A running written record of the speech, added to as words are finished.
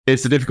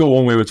It's a difficult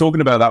one. We were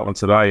talking about that one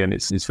today, and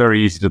it's very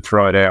easy to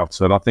throw it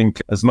out. And I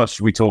think as much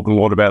as we talk a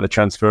lot about the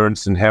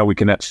transference and how we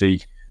can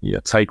actually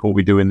take what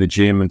we do in the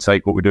gym and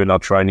take what we do in our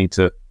training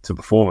to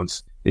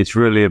performance, it's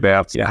really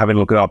about having a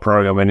look at our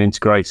program and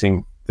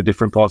integrating the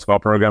different parts of our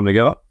program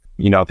together.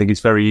 I think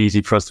it's very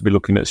easy for us to be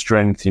looking at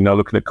strength,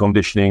 looking at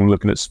conditioning,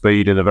 looking at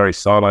speed in a very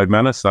siloed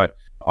manner. So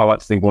I like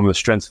to think one of the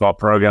strengths of our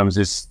programs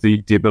is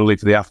the ability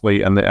for the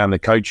athlete and the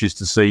coaches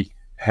to see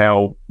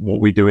how what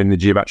we do in the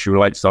gym actually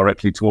relates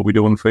directly to what we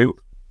do on the field.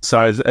 So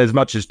as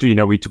much as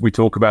we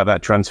talk about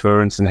that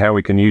transference and how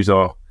we can use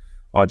our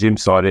gym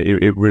side,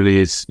 it really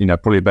is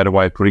probably a better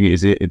way of putting it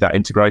is that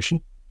integration.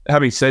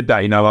 Having said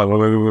that,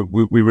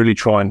 we really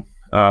try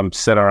and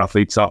set our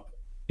athletes up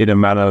in a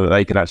manner that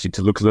they can actually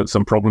to look at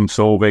some problem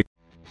solving.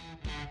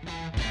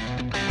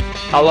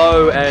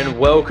 Hello and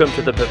welcome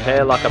to the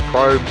Prepare Like a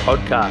Pro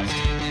podcast.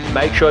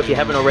 Make sure if you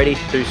haven't already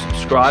to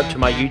subscribe to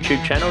my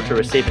YouTube channel to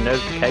receive a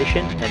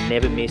notification and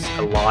never miss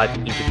a live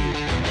interview.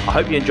 I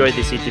hope you enjoyed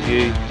this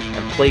interview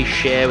and please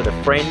share with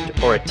a friend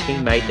or a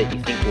teammate that you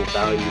think will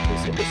value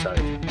this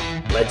episode.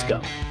 Let's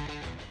go.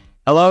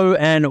 Hello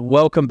and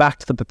welcome back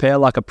to the Prepare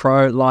Like a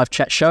Pro live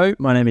chat show.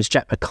 My name is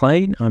Jack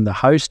McLean. I'm the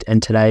host,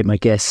 and today my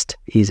guest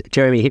is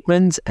Jeremy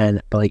Hickmans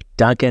and Blake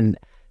Duncan.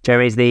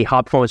 Jeremy is the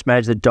high performance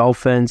manager of the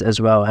Dolphins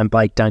as well, and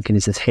Blake Duncan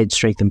is the head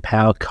strength and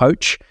power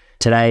coach.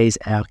 Today's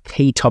our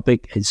key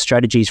topic is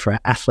strategies for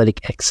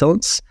athletic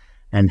excellence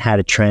and how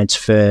to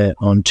transfer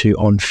onto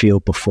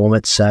on-field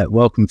performance. So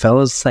welcome,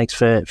 fellas. Thanks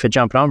for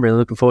jumping on. Really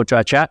looking forward to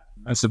our chat.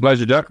 It's a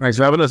pleasure, Jack. Thanks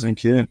for having us.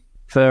 Thank you.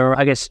 For,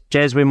 I guess,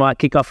 Jez, we might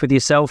kick off with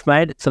yourself,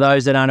 mate. For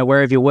those that aren't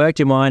aware of your work,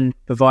 do you mind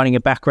providing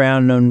a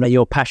background on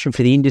your passion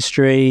for the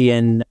industry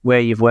and where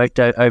you've worked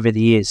over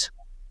the years?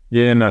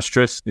 Yeah, no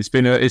stress. It's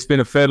been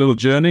a fair little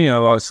journey.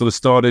 I sort of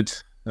started,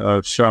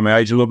 showing my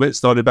age a little bit,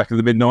 started back in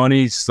the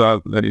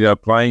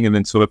mid-90s, playing, and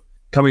then sort of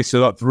coming to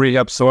the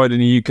rehab side in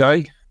the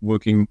UK,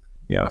 working,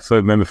 I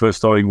remember first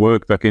starting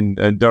work back in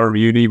Durham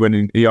Uni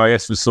when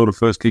EIS was sort of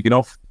first kicking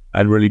off,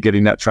 and really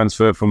getting that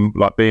transfer from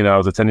I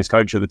was a tennis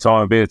coach at the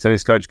time, being a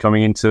tennis coach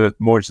coming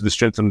more into the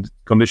strength and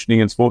conditioning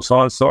and sports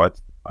science side.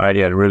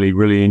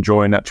 Really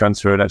enjoying that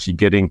transfer and actually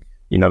getting,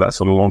 that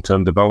sort of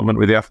long-term development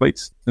with the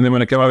athletes. And then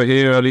when I came over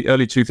here, early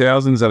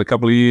 2000s, had a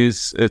couple of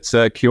years at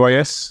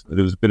QIS.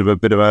 It was a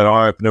bit of an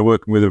eye-opener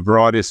working with a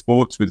variety of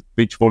sports, with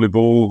beach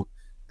volleyball,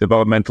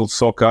 developmental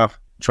soccer,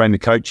 train the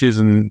coaches,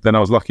 and then I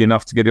was lucky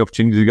enough to get the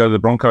opportunity to go to the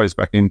Broncos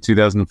back in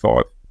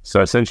 2005.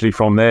 So essentially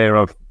from there,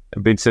 I've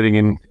been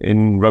sitting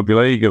in rugby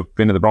league. I've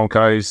been to the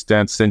Broncos,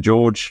 down to St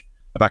George,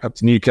 back up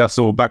to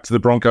Newcastle, back to the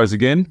Broncos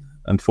again.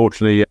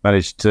 Unfortunately, I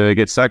managed to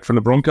get sacked from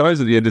the Broncos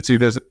at the end of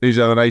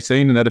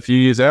 2018 and had a few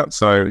years out.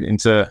 So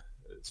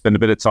spend a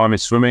bit of time in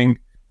swimming,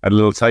 had a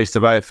little taste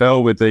of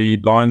AFL with the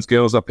Lions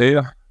girls up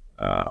here.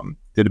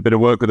 Did a bit of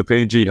work with the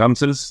PNG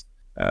Hunters,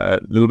 a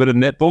little bit of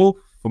netball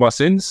for my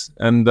sins,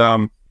 and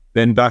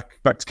then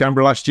back to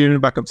Canberra last year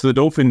and back up to the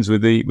Dolphins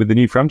with the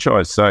new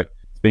franchise. So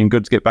it's been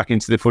good to get back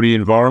into the footy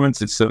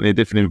environment. It's certainly a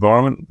different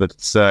environment, but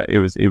it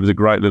was a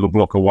great little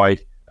block away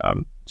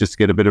just to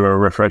get a bit of a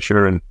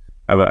refresher and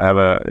have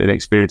an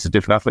experience of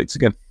different athletes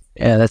again.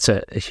 Yeah, that's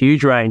a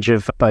huge range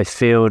of both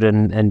field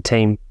and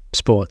team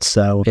sports.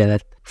 So yeah,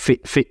 that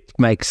fit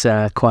makes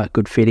quite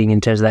good fitting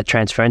in terms of that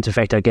transference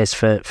effect, I guess,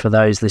 for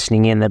those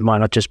listening in that might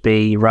not just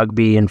be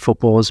rugby and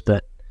footballs,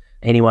 but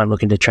anyone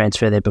looking to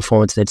transfer their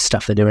performance, their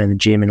stuff they're doing in the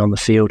gym and on the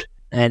field.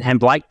 And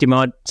Blake, do you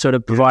mind sort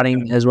of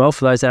providing as well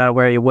for those that aren't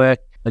aware of your work,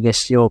 I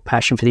guess your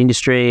passion for the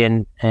industry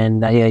and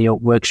your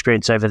work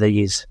experience over the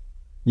years?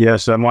 Yeah,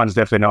 so mine's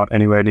definitely not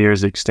anywhere near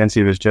as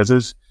extensive as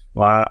Jez's.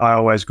 Well, I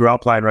always grew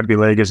up playing rugby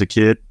league as a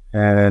kid,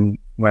 and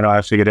when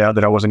I figured out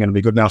that I wasn't going to be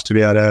good enough to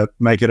be able to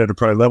make it at a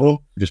pro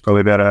level, which is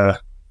probably about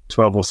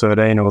 12 or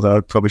 13, although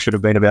I probably should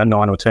have been about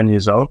 9 or 10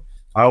 years old.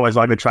 I always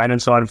liked the training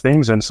side of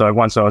things, and so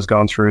once I was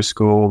going through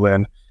school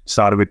and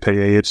started with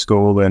PE at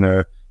school and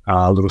a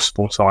little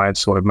sports science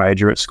sort of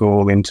major at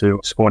school into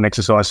sport and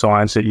exercise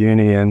science at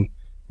uni, and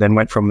then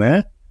went from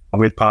there.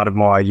 With part of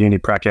my uni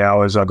prac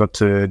hours, I got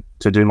to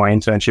do my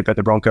internship at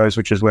the Broncos,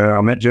 which is where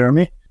I met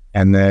Jeremy,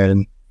 and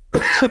then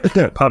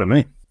pardon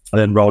me. I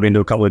then rolled into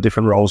a couple of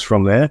different roles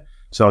from there.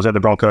 So I was at the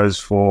Broncos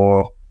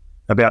for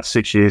about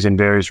 6 years in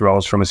various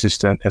roles, from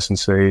assistant,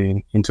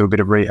 S&C, into a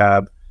bit of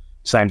rehab.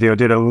 Same deal. I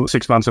did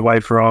 6 months away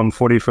from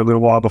footy for a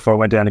little while before I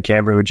went down to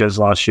Canberra with Jez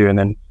last year, and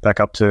then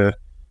back up to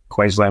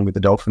Queensland with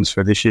the Dolphins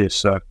for this year.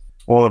 So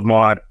all of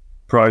my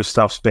pro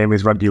stuff's been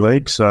with rugby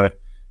league. So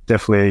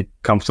definitely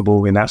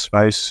comfortable in that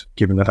space,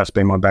 given that that's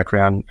been my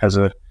background as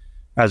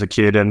a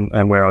kid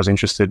and where I was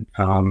interested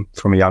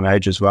from a young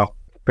age as well.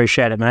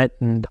 Appreciate it, mate.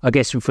 And I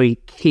guess if we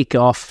kick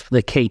off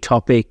the key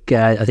topic,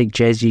 I think,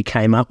 Jez, you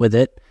came up with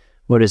it.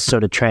 What does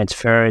sort of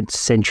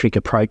transference-centric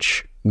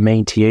approach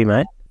mean to you,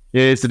 mate?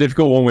 Yeah, it's a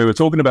difficult one. We were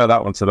talking about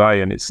that one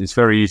today, and it's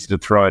very easy to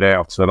throw it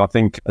out. And I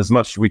think as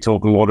much as we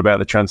talk a lot about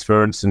the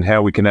transference and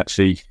how we can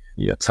actually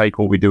take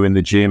what we do in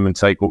the gym and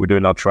take what we do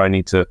in our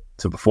training to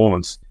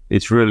performance,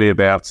 it's really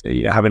about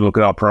having a look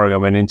at our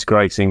program and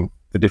integrating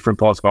the different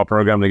parts of our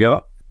program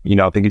together.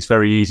 I think it's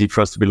very easy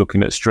for us to be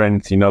looking at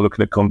strength,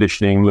 looking at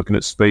conditioning, looking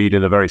at speed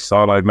in a very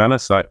siloed manner.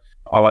 So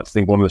I like to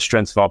think one of the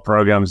strengths of our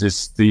programs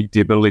is the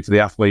ability for the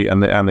athlete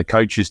and the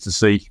coaches to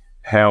see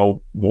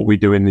how what we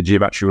do in the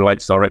gym actually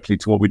relates directly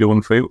to what we do on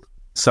the field.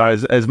 So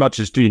as much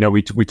as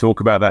we talk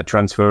about that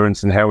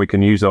transference and how we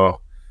can use our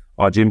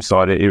gym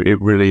side,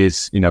 it really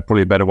is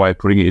probably a better way of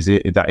putting it is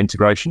that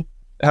integration.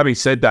 Having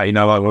said that,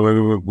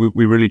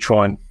 we really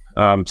try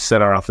and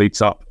set our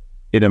athletes up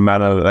in a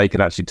manner that they can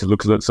actually to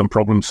look at some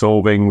problem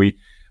solving. We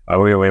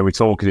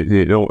talk,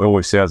 it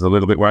always sounds a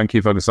little bit wanky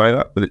if I can say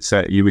that, but it's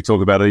we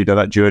talk about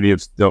that journey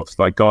of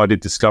like guided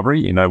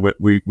discovery.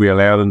 We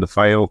allow them to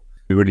fail.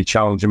 We really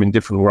challenge them in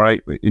different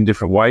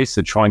ways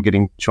to trying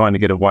to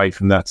get away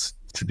from that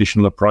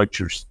traditional approach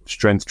of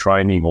strength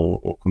training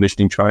or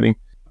conditioning training,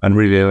 and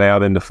really allow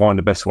them to find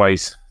the best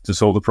ways to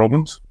solve the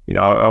problems. I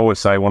always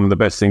say one of the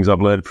best things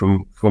I've learned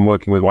from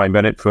working with Wayne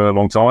Bennett for a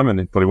long time, and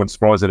it probably won't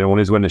surprise anyone,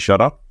 is when to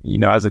shut up.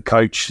 As a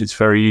coach, it's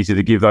very easy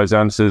to give those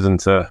answers and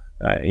to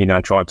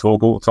try and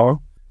talk all the time.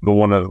 But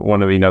one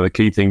of the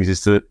key things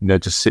is to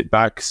just sit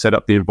back, set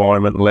up the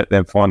environment, and let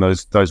them find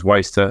those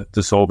ways to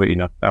solve it.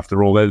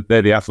 After all,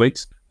 they're the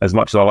athletes. As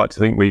much as I like to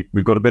think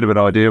we've got a bit of an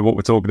idea of what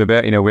we're talking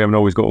about, we haven't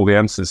always got all the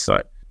answers.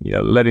 So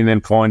letting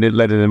them find it,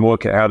 letting them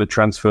work out how to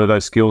transfer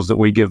those skills that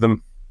we give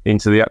them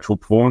into the actual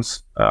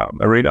performance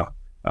arena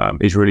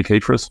is really key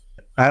for us.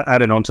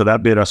 Adding on to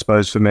that bit, I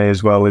suppose for me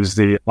as well is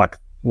the like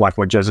what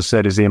Jez has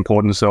said, is the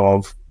importance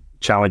of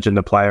challenging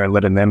the player and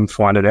letting them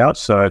find it out.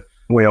 So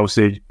we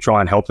obviously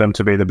try and help them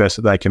to be the best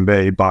that they can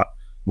be, but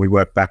we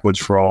work backwards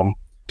from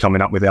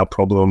coming up with our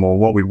problem or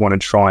what we want to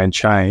try and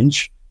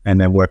change, and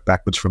then work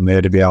backwards from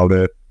there to be able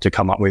to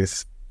come up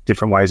with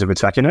different ways of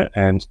attacking it.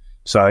 And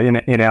so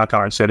in our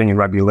current setting in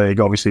rugby league,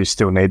 obviously you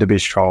still need to be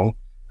strong.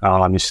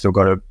 You still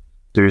got to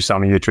do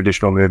some of your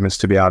traditional movements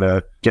to be able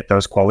to get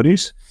those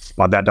qualities.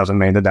 But that doesn't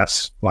mean that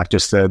that's like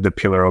just the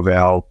pillar of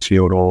our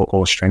field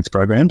or strength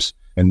programs.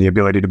 And the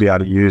ability to be able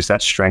to use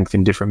that strength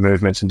in different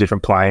movements and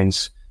different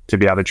planes to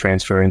be able to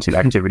transfer into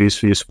activities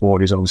for your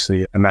sport is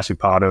obviously a massive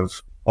part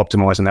of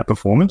optimizing that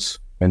performance.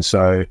 And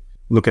so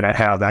looking at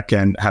how that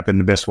can happen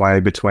the best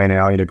way between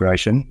our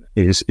integration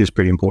is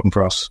pretty important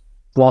for us.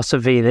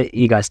 Philosophy that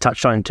you guys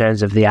touched on in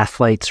terms of the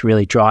athletes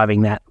really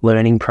driving that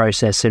learning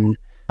process and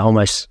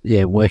almost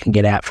working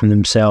it out from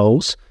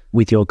themselves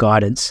with your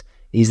guidance,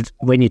 is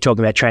when you're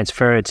talking about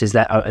transference, is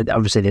that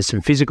obviously there's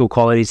some physical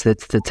qualities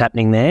that's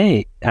happening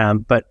there,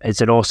 but is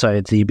it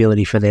also the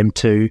ability for them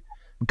to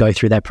go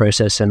through that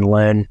process and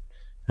learn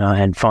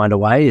and find a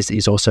way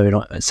is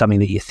also something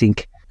that you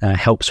think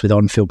helps with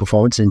on-field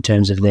performance in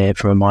terms of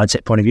from a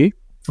mindset point of view?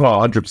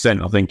 Well,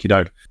 100%. I think,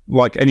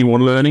 like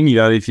anyone learning,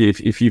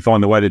 if you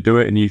find the way to do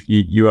it and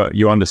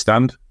you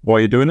understand why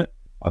you're doing it,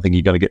 I think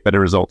you're going to get better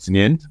results in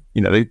the end.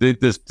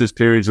 There's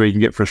periods where you can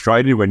get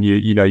frustrated when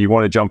you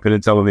want to jump in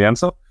and tell them the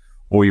answer,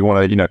 or you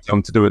want to tell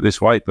them to do it this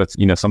way. But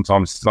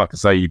sometimes, like I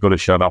say, you've got to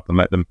shut up and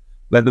let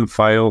them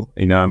fail.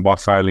 And by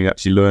failing,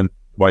 actually learn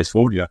ways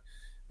forward.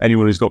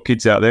 Anyone who's got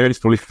kids out there, it's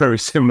probably a very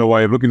similar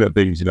way of looking at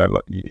things.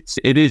 Like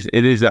it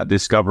is that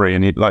discovery,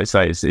 and like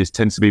I say, it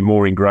tends to be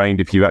more ingrained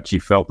if you actually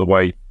felt the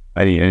way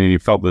and you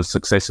felt the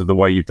success of the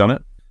way you've done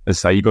it.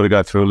 As I say, you've got to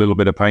go through a little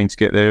bit of pain to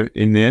get there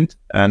in the end,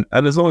 and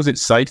as long as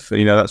it's safe,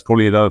 that's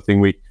probably another thing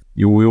we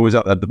always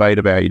have that debate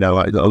about.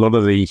 Like a lot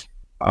of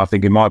I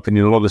think in my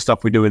opinion, a lot of the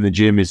stuff we do in the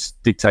gym is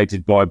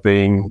dictated by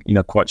being,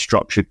 quite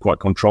structured, quite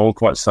controlled,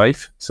 quite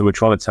safe. So we're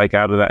trying to take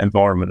out of that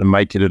environment and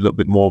make it a little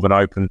bit more of an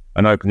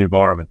open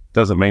environment.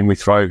 Doesn't mean we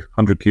throw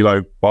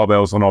 100-kilo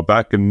barbells on our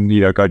back and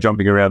go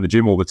jumping around the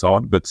gym all the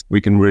time, but we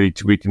can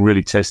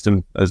really test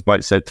them, as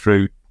Blake said,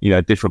 through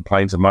different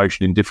planes of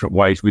motion in different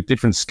ways with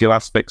different skill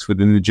aspects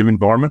within the gym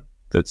environment.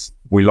 That's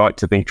we like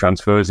to think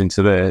transfers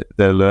into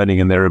their learning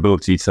and their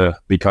ability to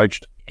be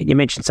coached. You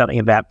mentioned something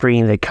about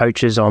bringing the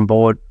coaches on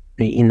board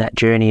in that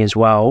journey as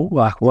well.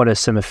 Like, what are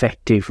some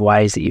effective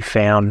ways that you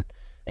found?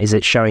 Is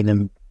it showing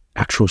them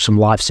some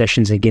live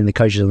sessions and getting the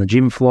coaches on the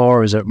gym floor,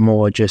 or is it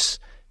more just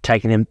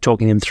talking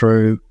them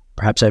through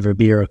perhaps over a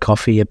beer or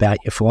coffee about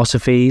your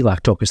philosophy?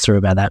 Like, talk us through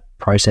about that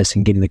process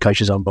and getting the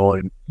coaches on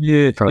board.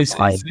 Yeah, it's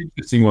an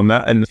interesting one,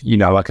 that. And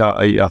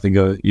I think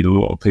a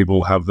lot of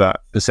people have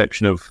that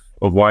perception of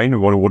Wayne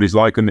and what he's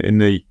like in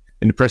the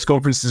press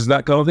conferences and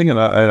that kind of thing. And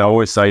I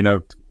always say,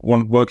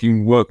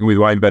 working with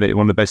Wayne Bennett,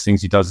 one of the best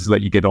things he does is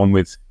let you get on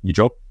with your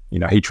job.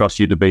 He trusts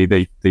you to be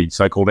the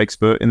so-called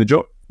expert in the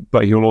job,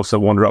 but he'll also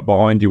wander up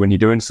behind you when you're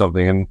doing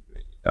something. And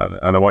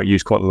I won't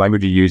use quite the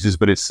language he uses,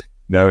 but it's,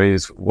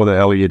 is what the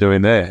hell are you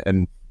doing there?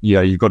 And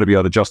you've got to be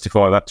able to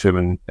justify that to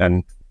him.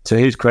 And to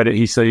his credit,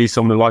 he's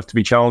someone who likes to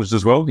be challenged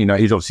as well.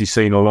 He's obviously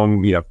seen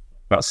along,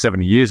 about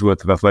 70 years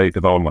worth of athletic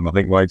development, I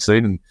think Wade's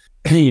seen. And,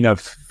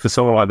 for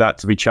someone like that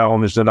to be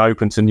challenged and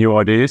open to new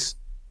ideas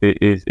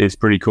is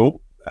pretty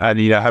cool. And,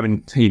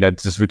 having,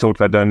 just we talked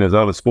about doing those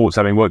other sports,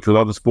 having worked with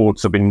other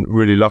sports, I've been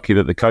really lucky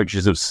that the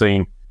coaches have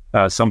seen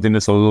something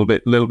that's a little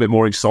bit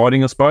more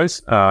exciting, I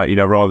suppose,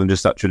 rather than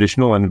just that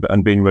traditional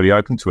and being really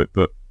open to it.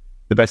 But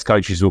the best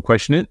coaches will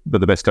question it,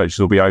 but the best coaches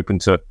will be open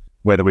to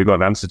whether we've got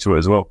an answer to it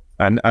as well.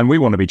 And we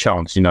want to be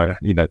challenged,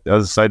 as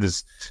I say,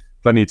 there's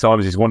plenty of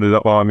times he's wandered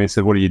up by me and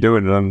said, what are you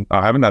doing? And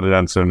I haven't had an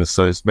answer. And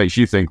so it makes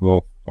you think,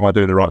 well, am I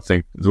doing the right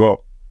thing as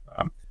well?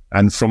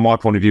 And from my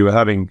point of view,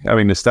 having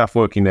the staff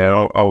working there,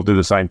 I'll do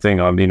the same thing.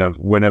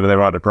 Whenever they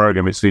write a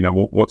program, it's,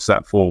 what's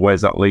that for?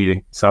 Where's that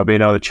leading? So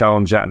being able to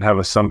challenge that and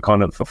have some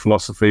kind of a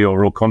philosophy or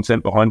real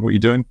content behind what you're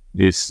doing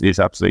is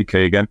absolutely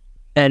key again.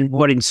 And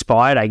what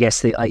inspired, I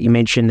guess, like you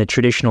mentioned, the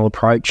traditional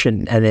approach,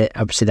 and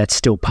obviously that's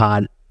still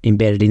part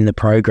embedded in the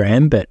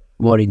program, but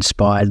what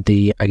inspired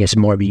the, I guess,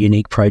 more of a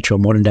unique approach or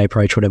modern day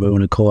approach, whatever we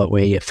want to call it,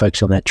 where you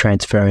focus on that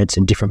transference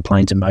and different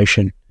planes of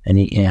motion and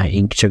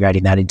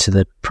integrating that into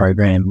the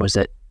program? Was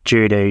it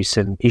due to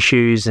some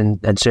issues and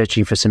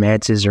searching for some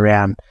answers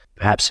around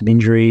perhaps some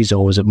injuries,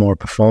 or was it more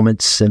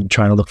performance and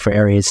trying to look for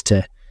areas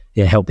to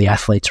help the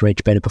athletes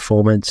reach better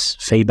performance,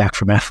 feedback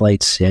from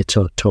athletes?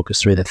 Talk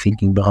us through the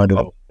thinking behind it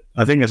all.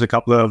 I think there's a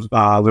couple of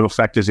little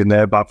factors in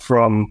there, but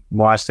from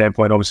my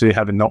standpoint, obviously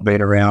having not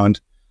been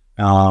around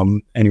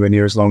anywhere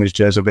near as long as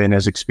Jez or been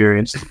as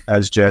experienced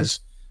as Jez,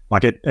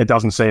 like it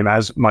doesn't seem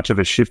as much of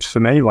a shift for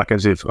me, like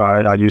as if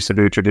I used to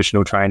do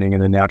traditional training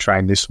and then now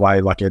train this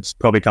way. Like it's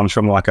probably comes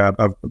from I've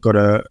got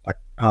a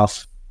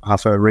half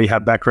a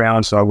rehab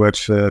background. So I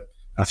worked for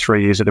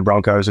 3 years at the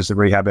Broncos as the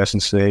rehab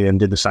S&C and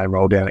did the same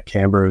role down at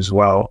Canberra as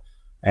well.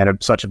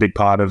 And such a big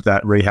part of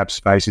that rehab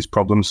space is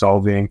problem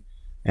solving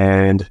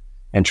and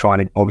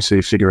trying to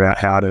obviously figure out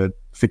how to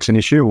fix an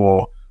issue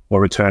or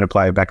return a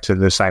player back to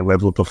the same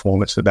level of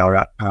performance that they were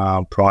at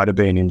prior to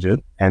being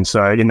injured. And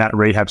so in that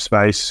rehab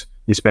space,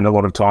 you spend a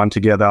lot of time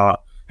together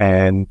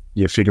and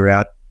you figure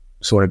out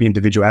sort of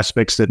individual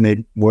aspects that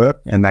need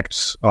work, and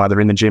that's either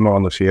in the gym or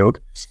on the field.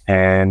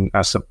 And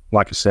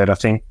like I said, I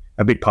think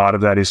a big part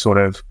of that is sort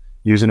of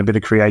using a bit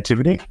of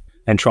creativity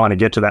and trying to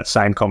get to that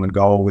same common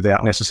goal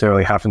without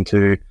necessarily having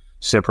to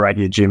separate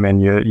your gym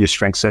and your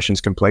strength sessions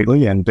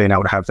completely, and being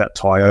able to have that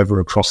tie over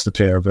across the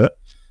pair of it.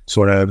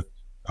 Sort of,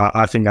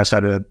 I think that's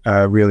had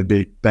a really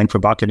big bang for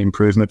buck and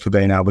improvement for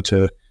being able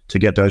to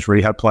get those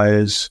rehab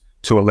players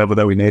to a level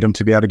that we need them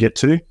to be able to get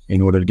to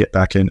in order to get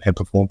back and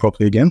perform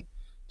properly again.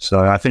 So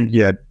I think,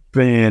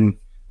 being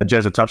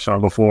Jez had touched on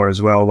it before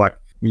as well,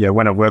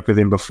 when I've worked with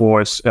him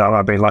before,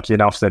 I've been lucky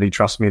enough that he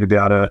trusts me to be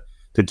able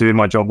to do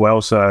my job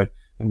well. So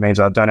it means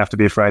I don't have to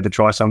be afraid to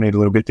try something a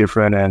little bit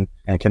different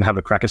and can have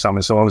a crack at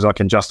something, so long as I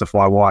can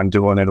justify why I'm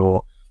doing it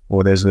or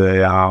there's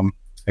a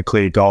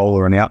clear goal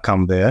or an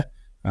outcome there,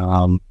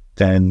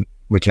 then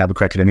we can have a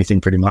crack at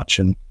anything pretty much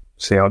and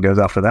see how it goes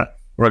after that.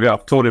 Right,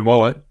 I've taught him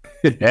well,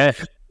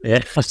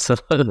 Yeah,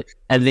 absolutely.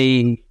 And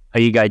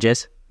you go,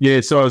 Jez?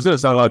 Yeah, so I was going to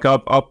say,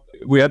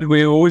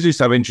 we always used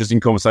to have interesting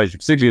conversations,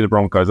 particularly the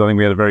Broncos. I think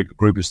we had a very good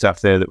group of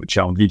staff there that would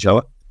challenge each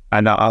other.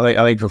 And I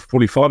think for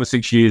probably 5 or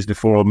 6 years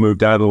before I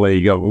moved out of the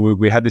league,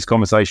 we had this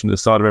conversation at the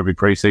start of every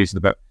preseason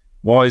about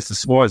why is the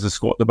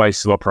squat the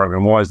basis of our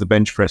program? Why is the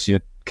bench press?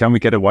 Can we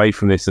get away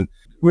from this? And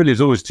really, I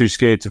was always too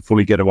scared to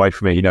fully get away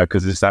from it,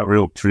 because it's that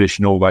real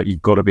traditional, like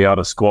you've got to be able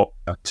to squat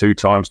 2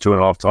 times,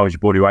 2.5 times your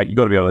body weight. You've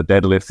got to be able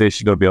to deadlift this.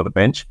 You've got to be able to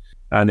bench.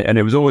 And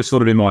it was always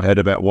sort of in my head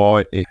about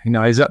why,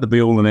 is that the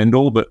be all and end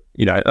all? But,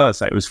 as I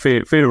say, it was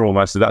fear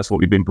almost. So that's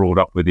what we've been brought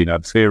up with, the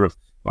fear of,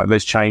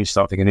 let's change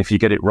something. And if you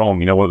get it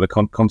wrong, what are the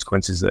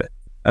consequences there?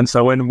 And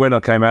so when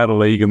I came out of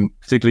the league, and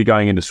particularly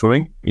going into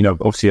swimming,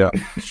 obviously a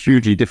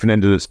hugely different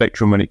end of the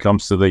spectrum when it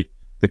comes to the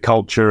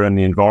culture and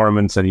the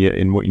environment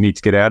and what you need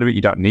to get out of it.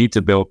 You don't need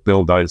to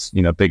build those,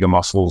 bigger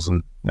muscles,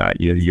 and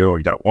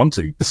you don't want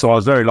to. So I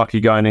was very lucky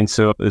going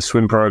into the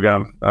swim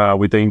program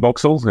with Dean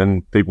Boxall,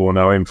 and people will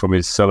know him from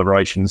his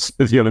celebrations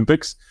at the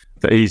Olympics.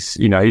 But he's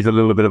a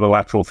little bit of a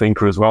lateral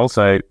thinker as well.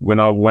 So when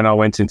I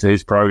went into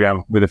his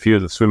program with a few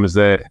of the swimmers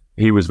there,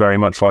 he was very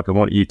much like, I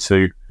want you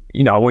to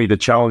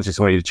challenge this,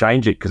 I want you to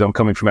change it, because I'm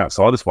coming from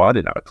outside this way. I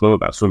didn't have a clue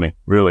about swimming,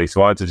 really.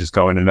 So I had to just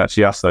go in and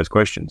actually ask those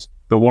questions.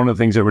 But one of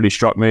the things that really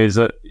struck me is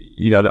that,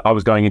 that I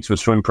was going into a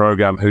swim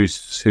program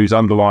whose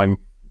underlying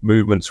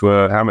movements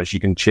were how much you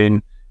can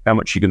chin, how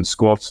much you can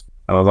squat.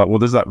 And I was like,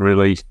 well, is that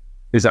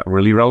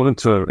really relevant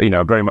to,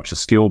 very much a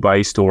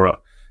skill-based or a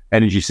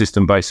energy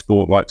system-based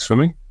sport like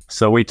swimming?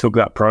 So we took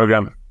that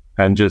program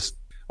and I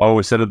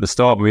always said at the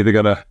start, we're either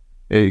going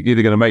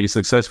to make you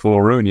successful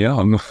or ruin you.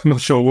 I'm not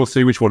sure. We'll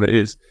see which one it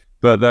is.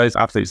 But those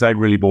athletes, they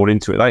really bought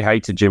into it. They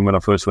hated gym when I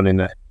first went in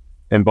there.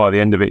 And by the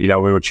end of it, we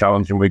were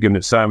challenged and we were given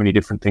it so many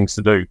different things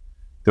to do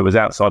that was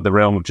outside the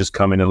realm of just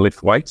come in and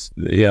lift weights.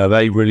 Yeah,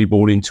 they really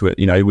bought into it.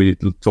 We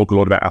talk a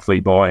lot about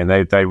athlete buy-in.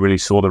 They really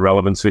saw the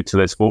relevance of it to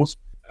their sports.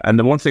 And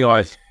the one thing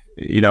I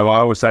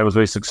always say was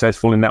very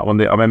successful in that one.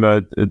 I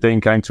remember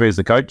Dean came to me as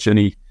the coach, and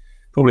he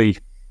probably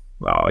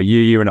a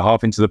year and a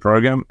half into the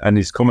program, and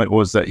his comment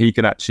was that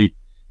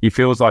he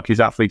feels like his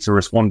athletes are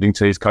responding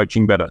to his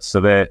coaching better. So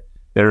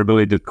their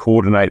ability to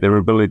coordinate, their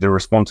ability to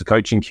respond to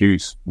coaching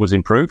cues was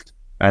improved.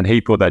 And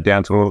he put that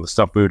down to all of the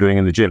stuff we were doing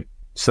in the gym.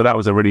 So that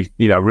was a really,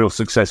 real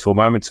successful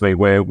moment to me,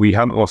 where we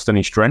hadn't lost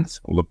any strength,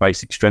 all the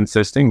basic strength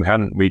testing.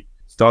 We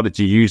started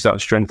to use that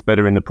strength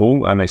better in the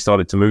pool, and they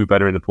started to move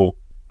better in the pool.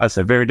 That's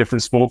a very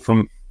different sport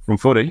from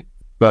footy,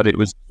 But it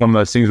was one of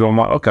those things where I'm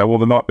like, okay, well,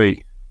 there might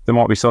be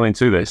something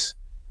to this.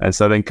 And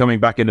so then coming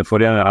back into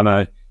footy, and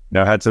I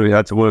had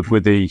to work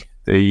with the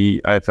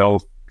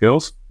AFL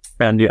girls,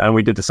 and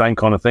we did the same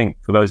kind of thing.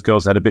 For those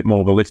girls that had a bit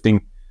more of a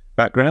lifting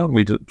background,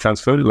 we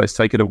transferred it. Let's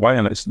take it away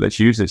and let's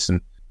use this.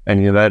 And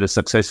they had a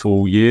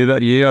successful year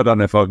that year. I don't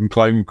know if I can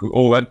claim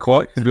all that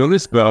quite, to be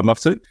honest, but I'd love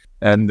to.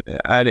 And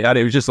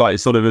it was just like,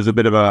 sort of as a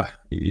bit of a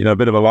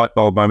light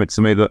bulb moment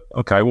to me that,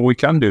 okay, well, we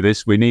can do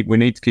this. We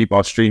need to keep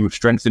our stream of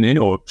strength in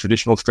here, or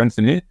traditional strength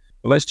in here.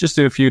 But let's just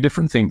do a few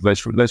different things.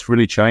 Let's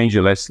really change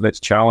it. Let's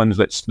challenge.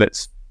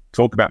 Let's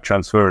talk about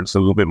transference a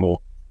little bit more.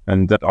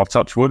 And I've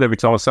touched wood every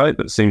time I say it.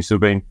 That seems to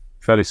have been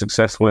fairly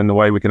successful in the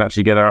way we can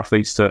actually get our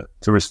athletes to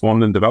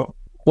respond and develop.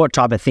 What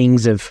type of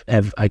things have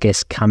I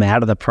guess come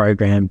out of the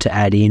program to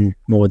add in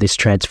more of this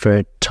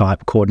transfer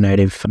type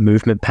coordinative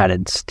movement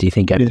patterns, do you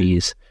think, over the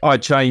years? I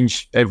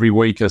change every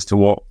week as to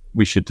what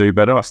we should do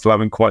better. I still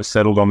haven't quite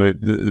settled on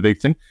the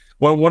big thing.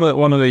 Well, one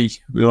of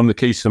the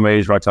keys for me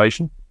is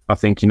rotation. I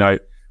think,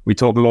 we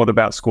talk a lot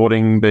about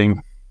squatting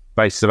being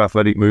basis of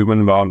athletic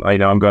movement, but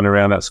I'm going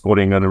around that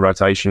squatting and the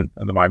rotation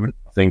at the moment.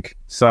 I think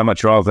so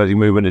much of athletic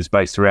movement is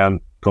based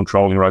around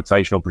controlling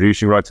rotation or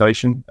producing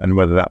rotation, and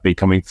whether that be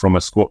coming from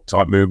a squat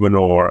type movement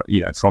or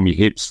from your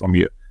hips, from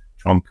your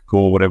trunk,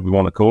 core, whatever we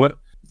want to call it.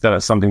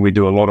 That's something we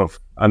do a lot of,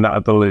 and that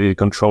ability to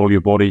control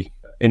your body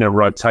in a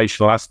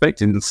rotational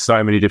aspect in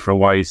so many different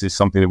ways is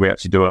something that we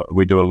actually do.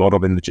 We do a lot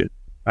of in the gym,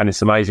 and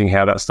it's amazing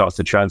how that starts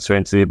to transfer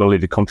into the ability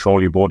to control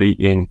your body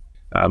in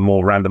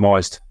more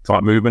randomized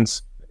type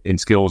movements in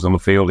skills on the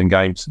field in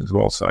games as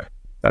well. So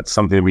that's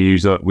something that we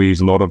use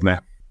a lot of now.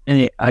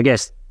 And I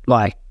guess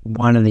like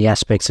one of the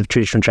aspects of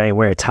traditional training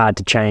where it's hard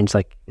to change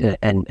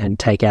and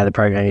take out of the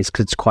program is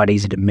because it's quite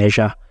easy to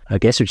measure, I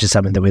guess, which is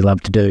something that we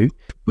love to do,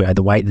 where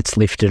the weight that's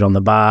lifted on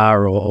the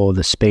bar or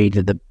the speed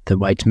of the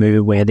weight's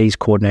move, where these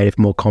coordinative,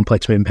 more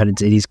complex movement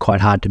patterns, it is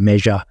quite hard to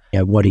measure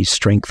what is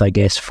strength, I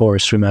guess, for a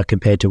swimmer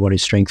compared to what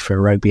is strength for a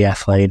rugby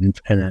athlete and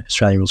an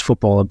Australian rules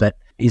footballer. But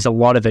is a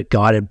lot of it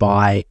guided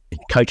by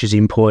coaches'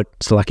 input?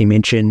 So like you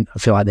mentioned, I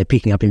feel like they're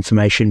picking up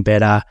information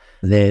better.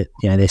 Their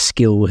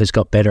skill has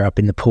got better up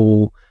in the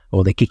pool,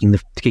 or they're kicking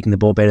the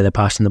ball better, they're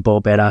passing the ball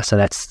better. So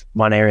that's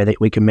one area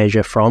that we can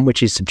measure from,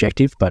 which is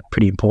subjective, but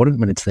pretty important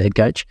when it's the head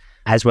coach,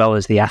 as well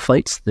as the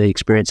athletes, the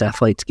experienced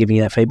athletes giving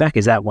you that feedback.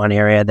 Is that one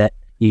area that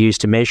you use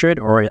to measure it,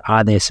 or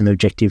are there some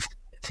objective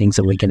things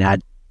that we can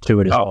add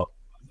to it as well?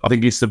 I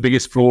think it's the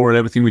biggest flaw in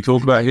everything we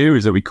talk about here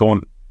is that we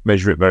can't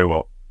measure it very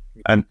well.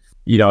 And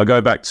I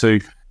go back to,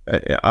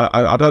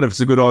 I don't know if it's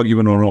a good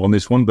argument or not on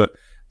this one, but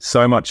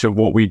so much of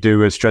what we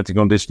do as strength and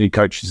conditioning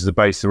coaches is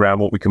based around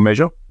what we can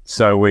measure.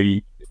 So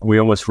we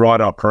almost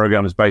write our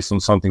programs based on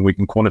something we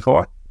can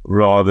quantify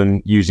rather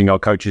than using our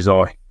coach's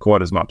eye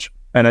quite as much.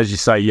 And as you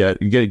say,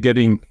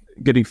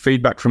 getting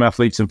feedback from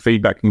athletes and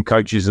feedback from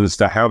coaches as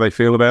to how they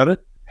feel about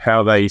it,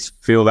 how they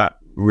feel that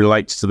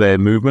relates to their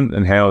movement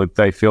and how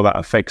they feel that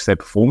affects their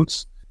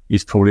performance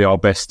is probably our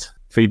best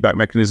feedback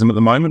mechanism at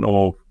the moment,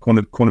 or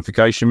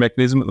quantification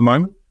mechanism at the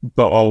moment.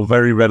 But I'll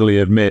very readily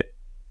admit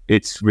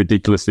it's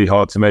ridiculously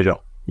hard to measure.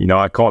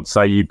 I can't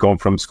say you've gone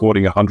from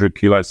squatting 100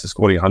 kilos to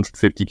squatting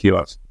 150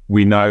 kilos.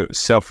 We know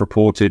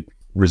self-reported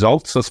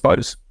results, I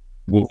suppose,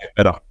 will get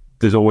better.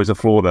 There's always a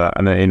flaw there,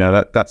 and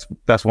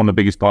that's one of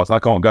the biggest parts. I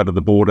can't go to the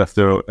board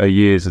after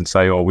years and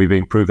say, "Oh, we've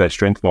improved their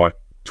strength by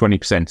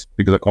 20%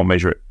 because I can't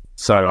measure it."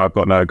 So I've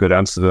got no good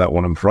answer to that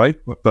one, I'm afraid.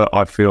 But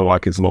I feel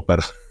like it's a lot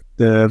better.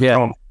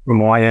 From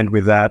my end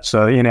with that,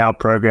 so in our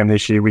program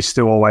this year, we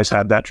still always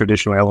had that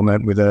traditional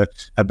element with a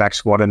back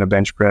squat and a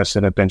bench press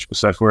and a bench.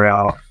 So for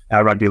our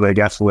rugby league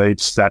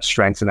athletes, that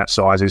strength and that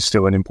size is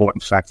still an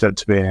important factor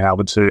to being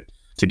able to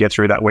get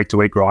through that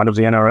week-to-week grind of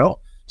the NRL.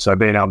 So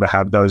being able to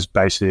have those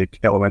basic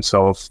elements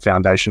of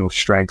foundational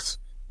strength,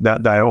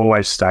 that they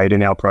always stayed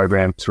in our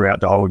program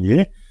throughout the whole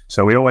year.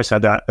 So we always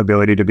had that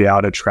ability to be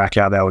able to track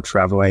how they were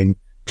traveling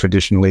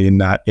traditionally in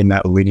that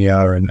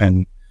linear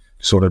and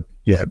sort of,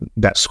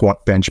 that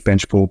squat, bench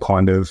pull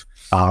kind of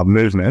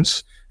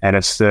movements. And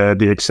it's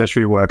the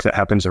accessory work that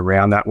happens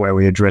around that where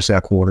we address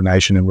our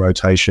coordination and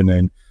rotation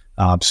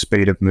and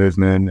speed of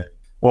movement,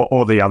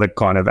 or the other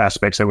kind of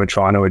aspects that we're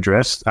trying to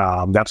address.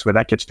 That's where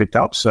that gets picked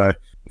up. So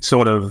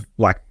sort of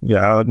like,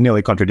 I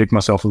nearly contradict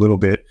myself a little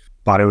bit,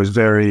 but it was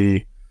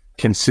very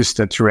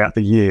consistent throughout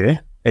the year,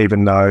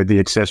 even though the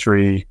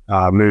accessory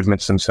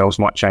movements themselves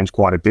might change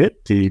quite a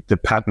bit. The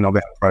pattern of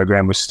our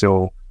program was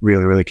still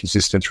really, really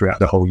consistent throughout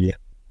the whole year.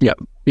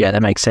 Yeah,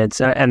 that makes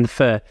sense. And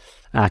for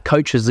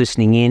coaches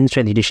listening in,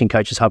 strength and conditioning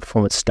coaches, high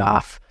performance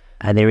staff,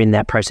 and they're in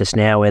that process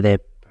now where they're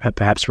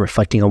perhaps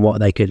reflecting on what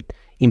they could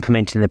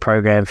implement in the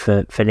program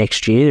for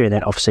next year. They're in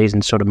that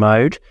off-season sort of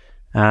mode.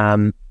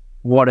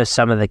 What are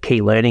some of the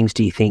key learnings,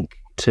 do you think,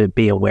 to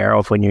be aware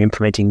of when you're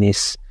implementing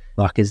this?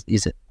 Like, is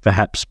it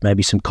perhaps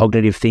maybe some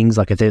cognitive things?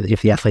 Like if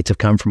the athletes have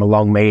come from a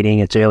long meeting,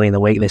 it's early in the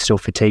week, they're still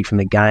fatigued from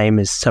the game.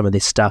 Is some of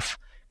this stuff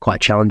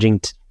quite challenging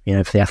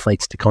for the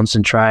athletes to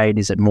concentrate?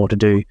 Is it more to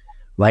do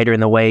later in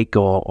the week,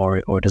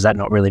 or does that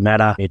not really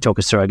matter? You talk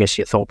us through, I guess,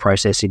 your thought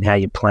process in how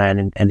you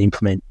plan and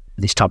implement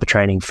this type of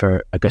training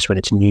for, I guess, when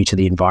it's new to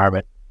the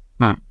environment?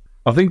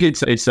 I think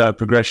it's a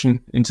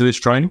progression into this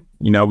training.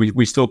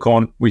 We still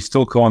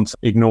can't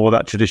ignore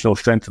that traditional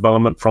strength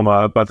development from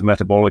both a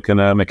metabolic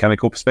and a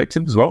mechanical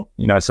perspective as well.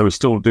 So we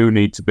still do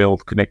need to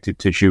build connective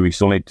tissue. We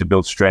still need to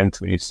build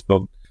strength. We need to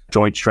build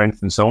joint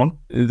strength and so on.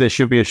 There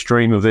should be a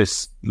stream of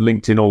this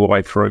linked in all the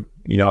way through.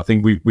 I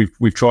think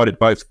we've tried it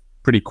both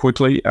pretty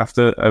quickly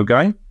after a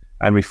game,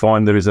 and we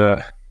find there is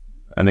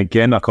and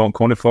again, I can't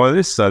quantify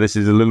this, so this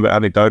is a little bit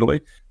anecdotally,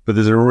 but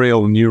there's a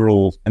real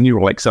neural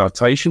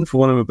excitation, for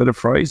want of a better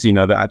phrase,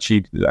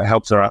 that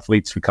helps our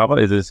athletes recover.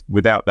 It is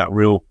without that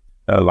real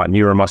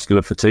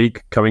neuromuscular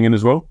fatigue coming in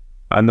as well.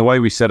 And the way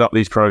we set up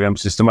these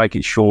programs is to make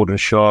it short and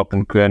sharp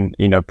and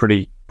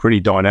pretty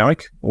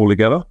dynamic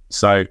altogether.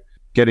 So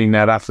getting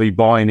that athlete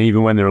buy-in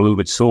even when they're a little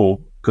bit sore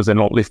because they're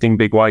not lifting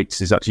big weights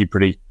is actually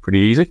pretty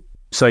easy.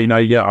 So,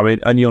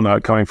 and you'll know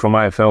coming from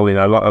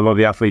AFL, a lot of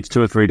the athletes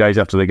 2 or 3 days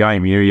after the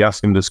game, you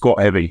ask them to squat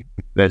heavy,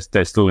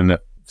 they're still in a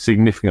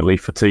significantly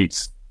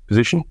fatigued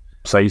position.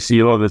 So you see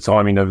a lot of the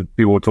time,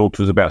 people will talk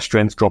to us about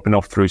strength dropping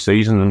off through the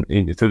season,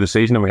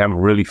 and we haven't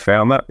really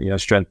found that.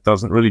 Strength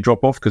doesn't really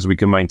drop off because we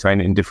can maintain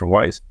it in different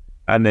ways.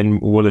 And then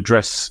we'll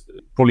address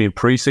probably in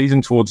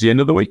pre-season towards the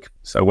end of the week.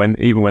 So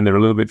even when they're a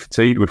little bit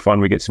fatigued, we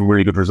find we get some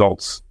really good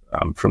results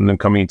from them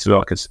coming into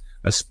like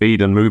a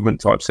speed and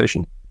movement type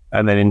session.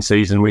 And then in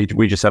season, we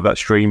just have that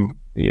stream,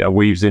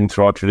 weaves in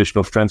through our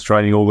traditional strength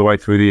training all the way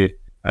through the year.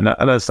 And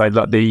as I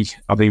say,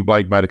 I think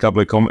Blake made a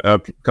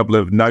couple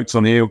of notes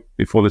on here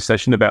before the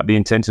session about the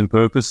intent and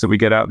purpose that we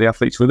get out of the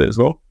athletes with it as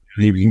well.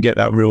 And you can get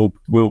that real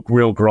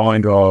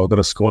grind. I've got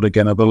to squat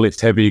again. I've got to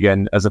lift heavy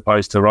again, as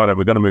opposed to we're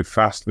going to move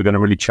fast. We're going to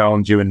really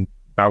challenge you in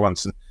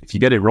balance. And if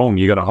you get it wrong,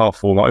 you're going to half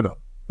fall over.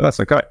 But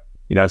that's okay.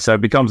 So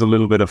it becomes a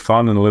little bit of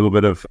fun and a little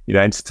bit of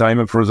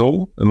entertainment for us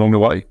all along the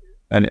way.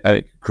 And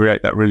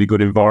create that really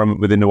good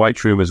environment within the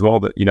weight room as well.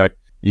 That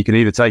you can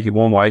either take it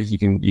one way, you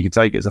can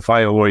take it as a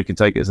fail, or you can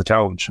take it as a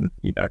challenge. And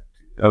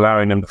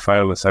allowing them to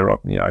fail and say,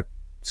 right,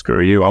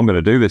 screw you, I'm going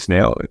to do this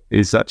now,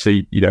 is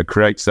actually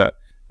creates that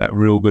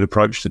real good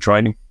approach to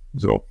training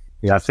as well.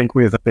 Yeah, I think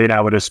we've been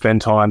able to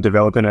spend time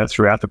developing it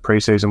throughout the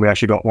preseason. We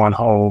actually got one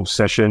whole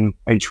session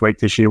each week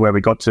this year where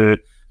we got to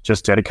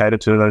just dedicate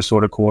it to those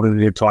sort of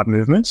coordinative type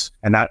movements,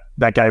 and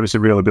that gave us a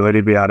real ability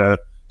to be able to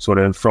sort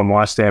of, from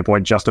my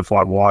standpoint,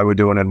 justify why we're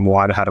doing it and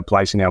why it had a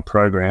place in our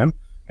program.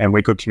 And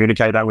we could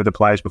communicate that with the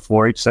players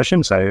before each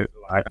session. So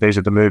these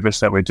are the movements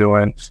that we're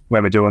doing.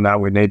 When we're doing that,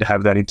 we need to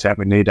have that intent.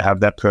 We need to have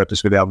that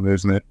purpose with our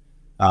movement.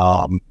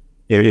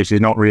 If you're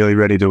not really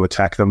ready to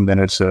attack them, then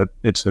it's a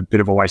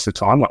bit of a waste of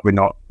time. Like, we're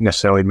not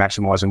necessarily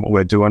maximizing what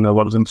we're doing a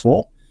lot of them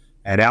for.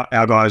 And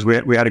our guys,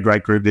 we had a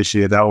great group this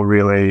year. They were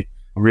really,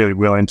 really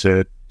willing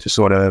to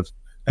sort of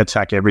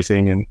attack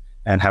everything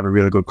and have a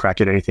really good crack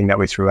at anything that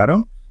we threw at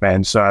them.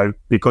 And so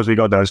because we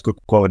got those good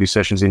quality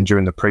sessions in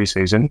during the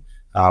preseason,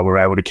 we're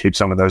able to keep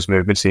some of those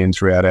movements in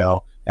throughout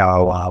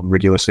our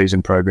regular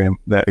season program.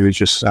 That it was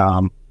just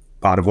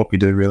part of what we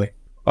do, really.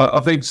 I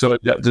think so.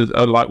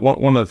 Like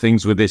one of the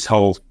things with this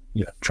whole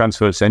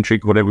transfer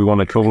centric, whatever we want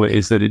to call it,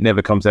 is that it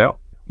never comes out.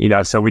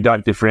 So we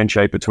don't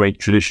differentiate between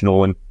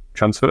traditional and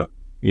transfer.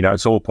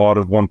 It's all part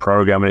of one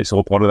program, and it's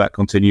all part of that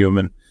continuum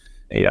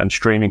and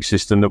streaming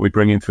system that we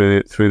bring in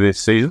through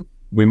this season.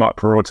 We might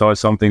prioritize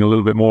something a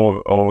little bit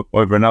more or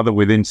over another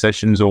within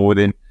sessions or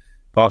within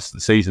parts of the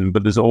season,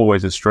 but there's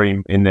always a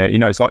stream in there.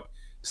 It's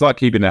like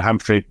keeping a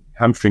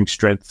hamstring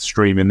strength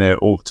stream in there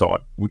all the time.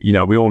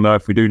 We all know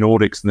if we do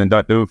Nordics and then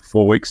don't do it for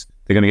 4 weeks,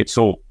 they're going to get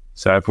sore.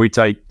 So if we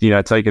take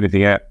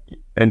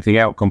anything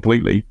out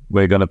completely,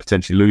 we're going to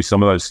potentially lose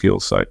some of those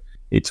skills. So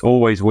it's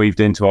always weaved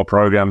into our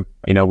program,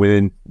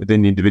 within the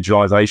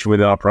individualization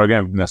within our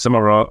program. Now, some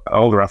of our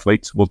older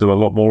athletes will do a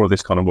lot more of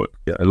this kind of work.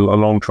 A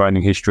long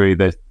training history,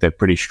 they're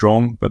pretty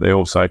strong, but they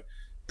also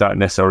don't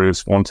necessarily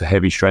respond to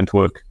heavy strength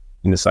work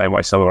in the same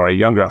way some of our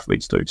younger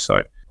athletes do.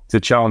 So to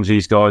challenge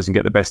these guys and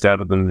get the best out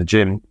of them in the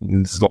gym,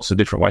 there's lots of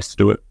different ways to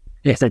do it.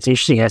 Yes, that's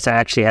interesting. Yes, I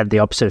actually had the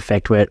opposite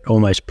effect where it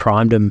almost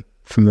primed them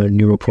from a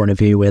neural point of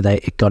view, where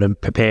it got them,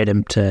 prepared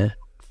them to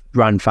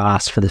run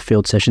fast for the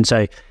field session.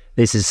 So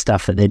this is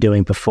stuff that they're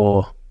doing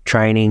before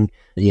training.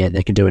 Yeah,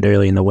 they can do it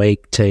early in the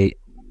week to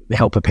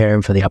help prepare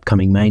them for the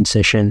upcoming main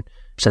session.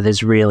 So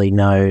there's really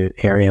no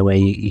area where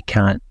you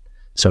can't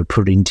sort of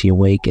put it into your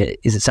week.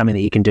 Is it something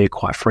that you can do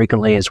quite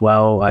frequently as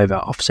well over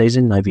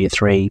off-season, over your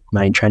 3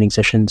 main training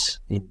sessions,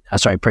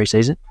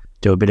 pre-season?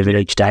 Do a bit of it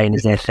each day, and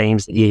is there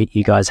themes that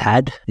you guys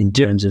had in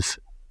terms of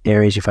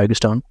areas you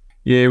focused on?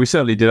 Yeah, we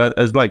certainly did.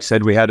 As Blake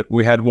said, we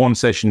had one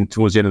session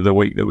towards the end of the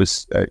week that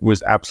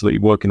was absolutely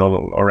working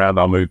on around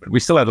our movement. We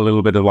still had a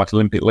little bit of like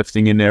Olympic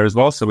lifting in there as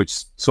well, so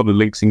which sort of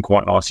links in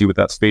quite nicely with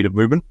that speed of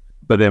movement.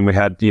 But then we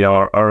had,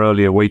 our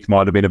earlier week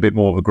might have been a bit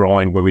more of a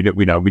grind where we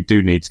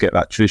do need to get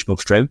that traditional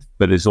strength,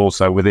 but there's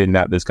also within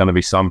that there's going to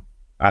be some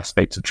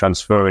aspect of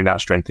transferring that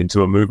strength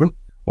into a movement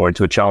or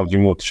into a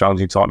more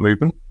challenging type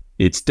movement.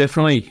 It's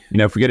definitely,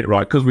 if we get it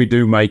right, because we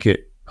do make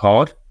it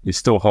hard, it's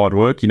still hard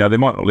work. They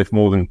might not lift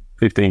more than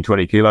 15,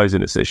 20 kilos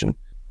in a session,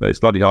 but it's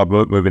bloody hard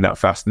work moving that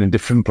fast and in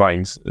different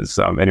planes, as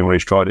anyone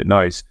who's tried it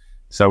knows.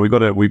 So we've got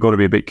to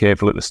be a bit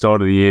careful at the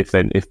start of the year.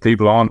 If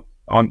people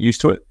aren't used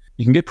to it,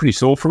 you can get pretty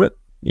sore from it.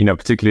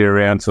 Particularly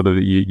around sort of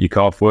your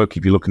calf work.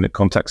 If you're looking at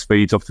contact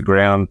speeds off the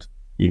ground,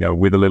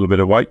 with a little bit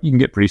of weight, you can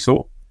get pretty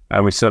sore.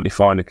 And we certainly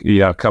find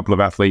a couple of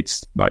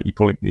athletes, like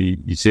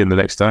you see them the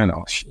next day, and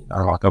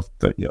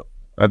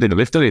I didn't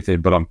lift anything,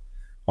 but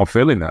I'm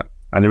feeling that.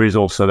 And there is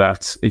also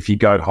that if you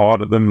go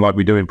hard at them, like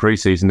we do in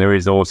preseason, there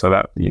is also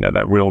that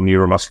that real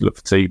neuromuscular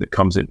fatigue that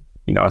comes in.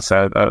 I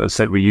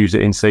said we use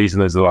it in season.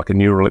 There's like a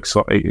neural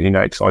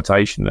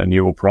excitation, a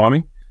neural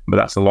priming, but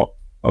that's a lot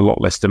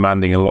less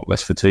demanding, a lot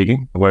less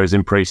fatiguing. Whereas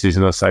in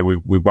preseason, I say we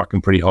whack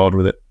them pretty hard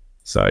with it.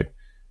 So,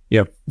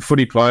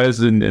 footy players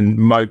and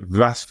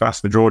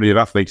vast majority of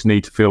athletes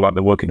need to feel like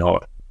they're working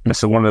hard.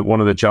 So one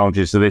of the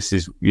challenges of this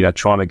is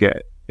trying to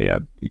get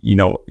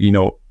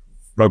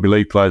rugby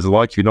league players are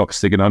like. You're not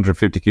sticking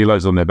 150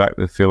 kilos on their back.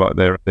 They feel like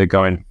they're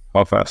going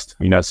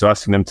half-assed. So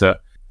asking them to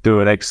do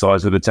an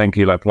exercise with a 10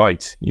 kilo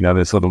plate,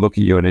 they sort of look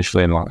at you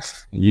initially and like, are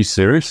you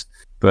serious?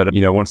 But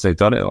once they've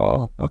done it,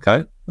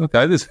 okay,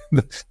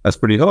 that's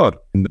pretty hard.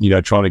 And,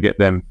 trying to get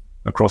them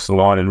across the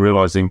line and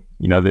realizing,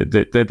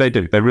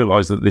 they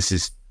realize that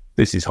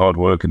this is hard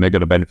work and they're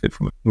going to benefit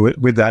from it.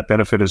 With that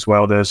benefit as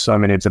well, there's so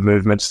many of the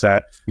movements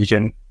that you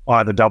can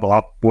either double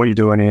up what you're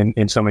doing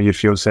in some of your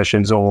field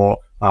sessions or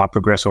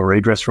progress or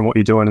regress from what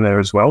you're doing in there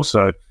as well.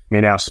 So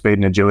in our speed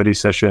and agility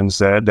sessions,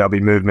 there'll be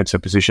movements or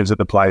positions that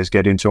the players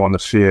get into on the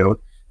field,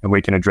 and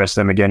we can address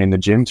them again in the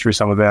gym through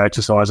some of our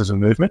exercises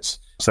and movements.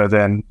 So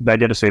then they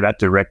get to see that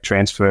direct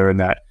transfer and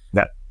that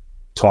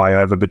tie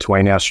over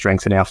between our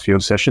strength and our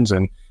field sessions.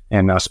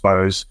 And I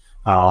suppose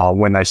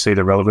when they see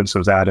the relevance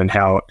of that and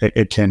how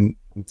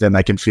then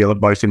they can feel it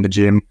both in the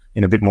gym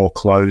in a bit more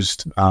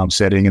closed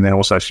setting, and then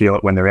also feel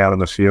it when they're out on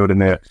the field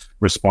and they're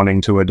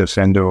responding to a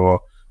defender or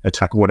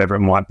attack, whatever it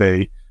might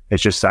be.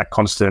 It's just that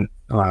constant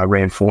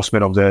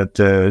reinforcement of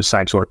the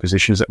same sort of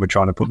positions that we're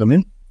trying to put them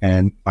in.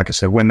 And like I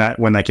said, when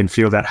they can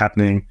feel that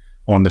happening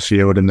on the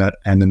field and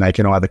then they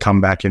can either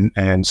come back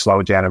and slow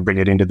it down and bring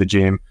it into the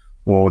gym,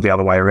 or the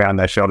other way around,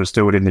 they fail to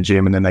do it in the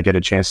gym and then they get a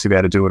chance to be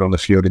able to do it on the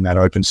field in that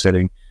open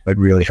setting. It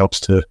really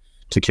helps to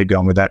keep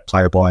going with that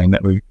player buy-in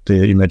that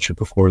you mentioned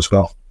before as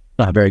well.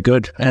 Oh, very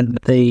good. And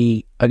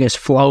the, I guess,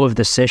 flow of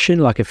the session,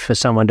 like if for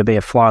someone to be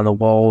a fly on the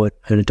wall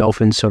at a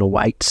Dolphins sort of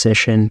weight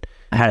session,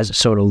 how does it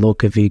sort of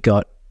look? Have you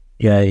got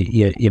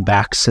your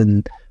backs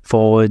and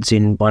forwards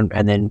in one,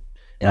 and then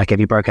like have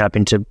you broken up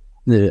into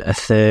a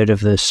third of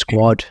the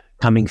squad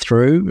coming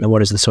through? And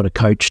what is the sort of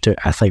coach to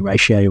athlete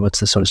ratio?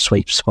 What's the sort of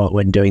sweet spot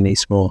when doing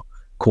these more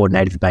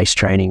coordinated based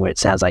training where it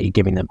sounds like you're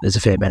giving them, there's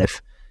a fair bit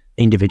of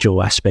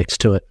individual aspects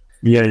to it?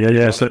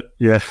 Yeah. So,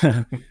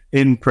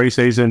 in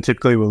preseason,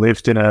 typically we'll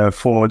lift in a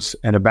forwards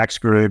and a backs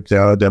group.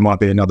 There might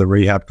be another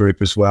rehab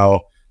group as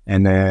well.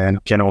 And then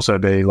can also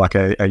be like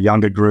a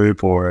younger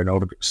group or an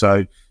older group.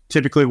 So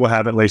typically we'll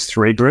have at least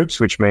 3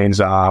 groups, which means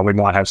we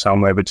might have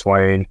somewhere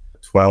between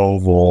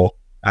 12 or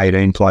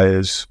 18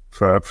 players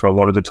for a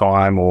lot of the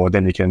time, or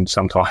then you can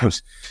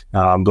sometimes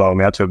blow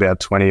them out to about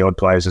 20 odd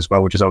players as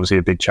well, which is obviously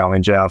a big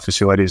challenge. Our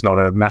facility is not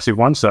a massive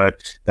one, so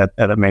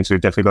that means we've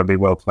definitely got to be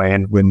well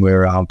planned when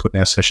we're putting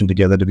our session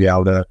together to be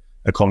able to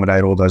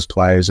accommodate all those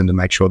players and to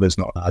make sure there's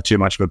not too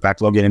much of a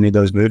backlog in any of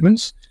those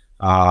movements.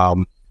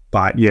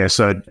 But yeah,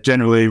 so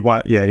generally,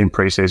 in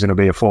preseason it'll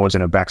be a forwards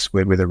and a back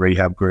split with a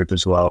rehab group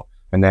as well.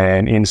 And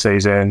then in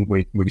season,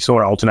 we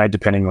sort of alternate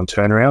depending on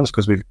turnarounds,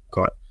 because we've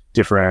got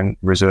different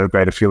reserve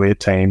grade affiliate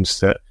teams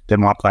that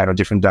might play on a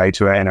different day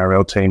to our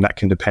NRL team. That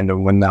can depend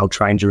on when they'll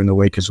train during the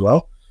week as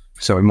well.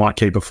 So we might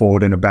keep a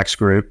forward and a backs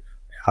group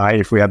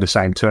if we have the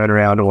same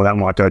turnaround, or that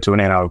might go to an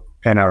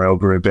NRL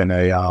group and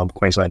a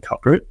Queensland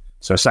Cup group.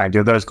 So same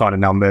deal, those kind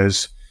of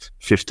numbers,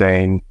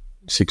 15,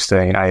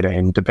 16,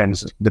 18,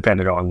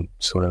 depending on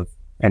sort of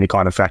any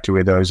kind of factor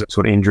with those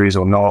sort of injuries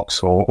or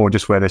knocks or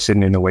just where they're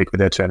sitting in the week with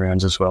their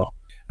turnarounds as well.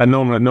 And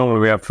normally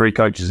we have 3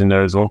 coaches in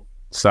there as well.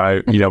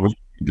 So,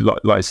 like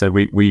I said,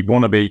 we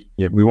want to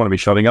be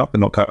shutting up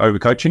and not over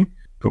coaching,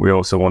 but we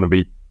also want to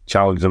be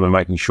challenging them and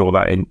making sure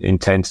that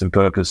intent and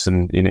purpose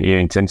and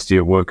intensity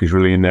of work is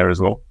really in there as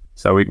well.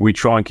 So we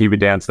try and keep it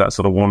down to that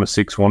sort of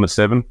 1:6,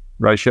 1:7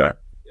 ratio.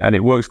 And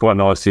it works quite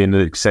nicely, and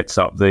it sets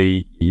up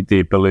the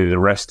ability to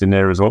rest in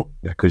there as well,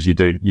 because you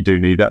do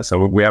need that.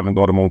 So we haven't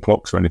got them on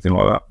clocks or anything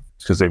like that,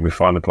 because then we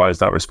find the players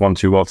don't respond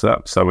too well to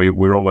that. So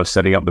we're almost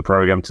setting up the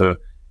program to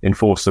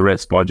enforce the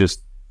rest by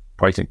just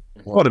waiting.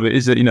 Part of it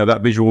is that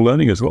that visual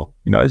learning as well.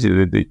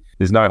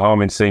 There's no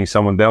harm in seeing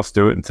someone else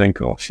do it and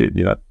think, oh shit,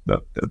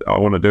 I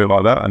want to do it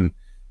like that, and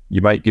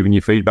your mate giving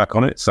you feedback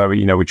on it. So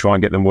we try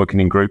and get them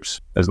working in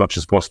groups as much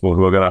as possible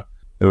who are gonna.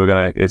 We'll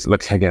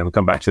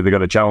come back to, they've got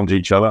to challenge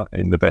each other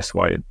in the best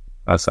way.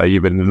 I say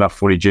you've been in enough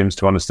footy gyms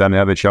to understand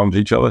how they challenge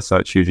each other, so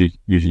it's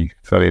usually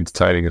fairly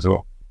entertaining as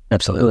well.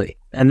 Absolutely.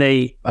 And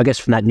I guess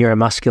from that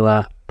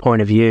neuromuscular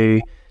point of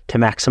view, to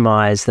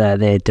maximise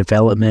their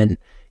development,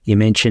 you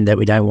mentioned that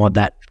we don't want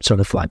that sort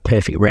of like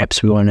perfect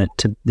reps. We want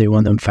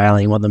them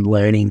failing, want them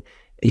learning.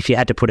 if you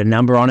had to put a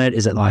number on it,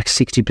 is it like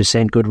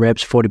 60% good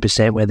reps,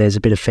 40% where there's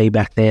a bit of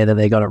feedback there that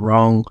they got it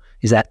wrong?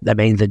 Is that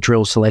mean the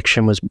drill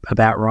selection was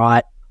about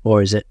right?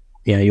 Or is it,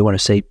 you want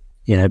to see,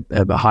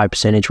 a high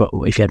percentage? What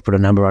if you had to put a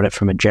number on it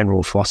from a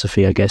general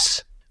philosophy, I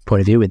guess, point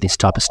of view with this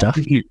type of stuff?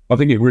 I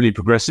think it really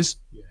progresses.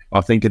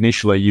 I think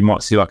initially you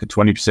might see like a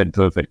 20%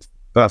 perfect,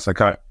 but that's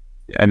okay.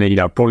 And then,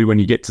 probably when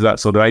you get to that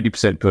sort of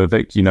 80%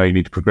 perfect, you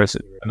need to progress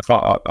it. And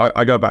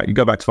I go back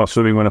to my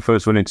swimming when I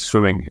first went into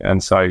swimming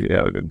and say,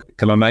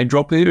 can I name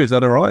drop here? Is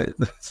that all right?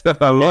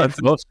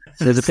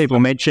 There's a people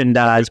mentioned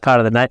as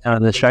part of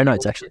the show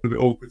notes, actually.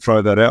 We'll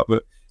throw that out.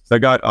 But so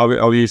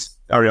I'll use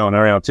Ariane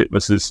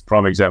Titmus as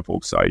prime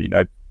example. So,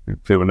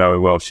 people know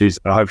her well.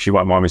 I hope she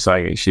won't mind me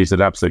saying it. She's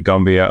an absolute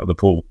Gumby out of the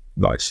pool.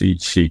 Like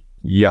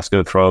you ask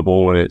her to throw a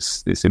ball and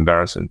it's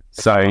embarrassing.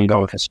 So,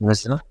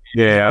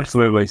 yeah,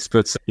 absolutely.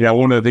 But,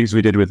 one of the things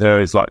we did with her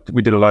is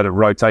we did a load of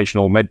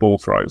rotational med ball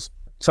throws,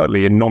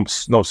 totally not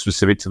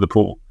specific to the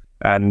pool.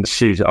 And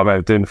I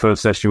remember doing the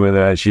first session with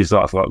her, she's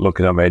like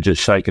looking at me,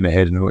 just shaking her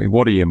head and going,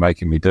 what are you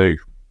making me do?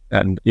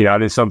 And,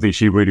 it's something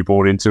she really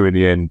bought into in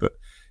the end. But,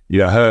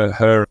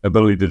 her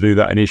ability to do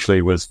that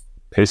initially was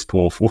piss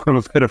poor, for want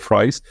of a better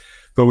phrase.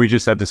 But we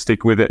just had to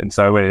stick with it. And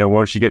so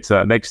once you get to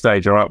that next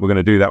stage, all right, we're going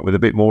to do that with a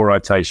bit more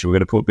rotation. We're going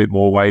to put a bit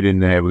more weight in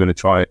there. We're going to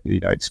try,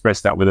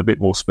 express that with a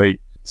bit more speed.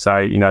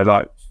 So,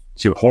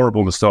 she was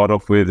horrible to start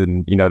off with.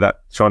 And,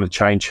 that trying to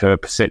change her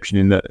perception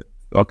in that,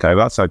 okay,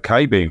 that's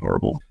okay being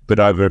horrible.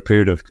 But over a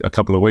period of a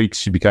couple of weeks,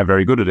 she became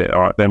very good at it.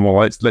 All right, then,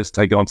 let's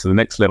take it on to the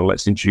next level.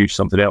 Let's introduce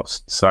something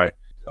else. So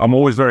I'm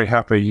always very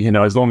happy,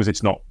 as long as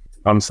it's not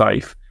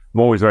unsafe,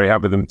 I'm always very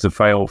happy for them to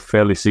fail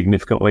fairly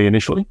significantly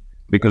initially.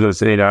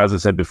 Because as I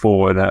said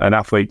before, an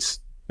athlete's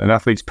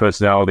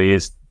personality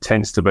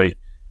tends to be,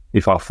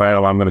 if I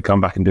fail, I'm going to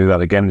come back and do that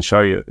again and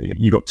show you.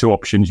 You got two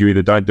options: you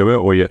either don't do it,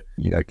 or you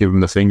give them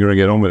the finger and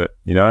get on with it.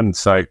 And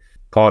so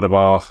part of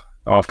our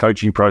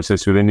coaching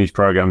process within these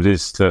programs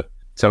is to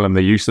tell them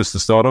they're useless to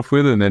start off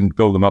with, and then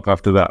build them up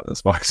after that.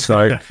 That's why.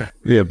 So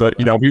yeah, but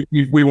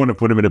we want to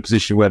put them in a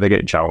position where they're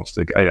getting challenged.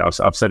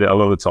 I've said it a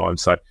lot of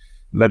times. So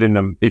letting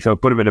them, if I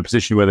put them in a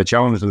position where they're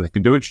challenged and they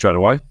can do it straight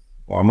away,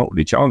 well, I'm not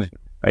really challenging.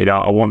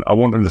 I want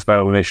them to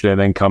fail initially and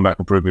then come back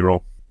and prove me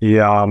wrong.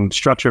 The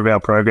structure of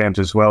our programs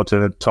as well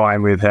to tie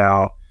in with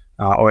how,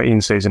 or in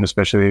season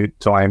especially,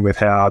 tie in with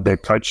how the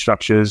coach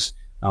structures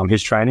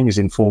his training is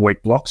in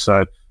 4-week blocks.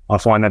 So I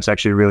find that's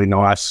actually a really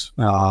nice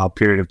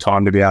period of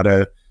time to be able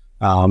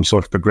to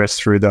sort of progress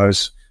through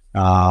those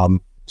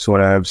sort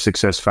of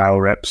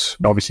success-fail reps.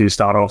 Obviously, you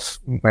start off,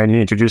 when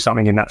you introduce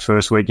something in that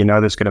first week,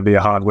 there's going to be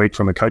a hard week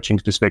from a coaching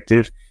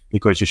perspective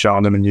because you're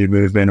showing them a new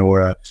movement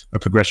or a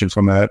progression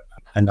from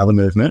another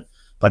movement.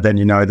 But then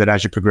that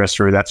as you progress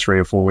through that 3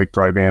 or 4 week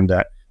program,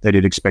 that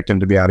you'd expect them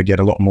to be able to get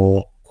a lot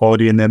more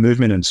quality in their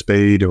movement and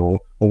speed or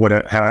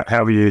whatever,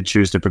 however you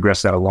choose to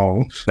progress that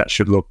along. That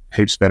should look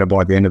heaps better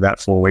by the end of that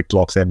 4 week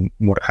block than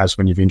what it has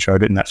when you've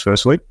introed it in that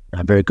first week.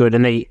 Very good.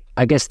 And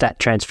I guess that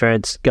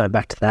transference, going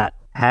back to that,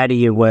 how do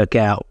you work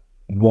out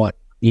what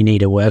you need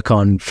to work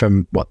on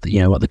from what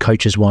the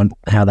coaches want,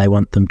 how they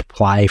want them to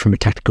play from a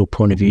technical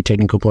point of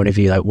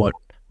view? Like what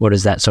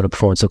does that sort of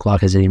performance look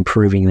like? Is it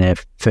improving their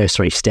first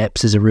 3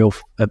 steps is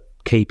a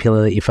key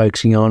pillar that you're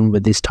focusing on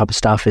with this type of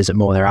stuff? Is it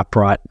more their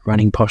upright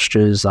running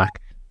postures, like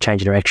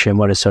change of direction?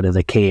 What are sort of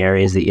the key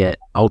areas that you're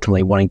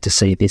ultimately wanting to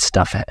see this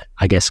stuff,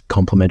 I guess,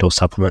 complement or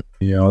supplement?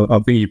 Yeah, I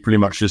think you pretty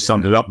much just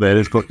summed it up there.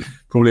 There's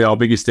probably our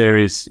biggest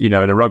areas, in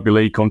a rugby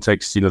league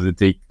context,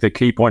 the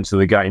key points of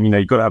the game,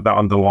 you've got to have that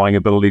underlying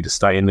ability to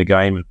stay in the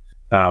game.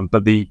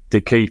 But the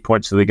key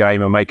points of the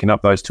game are making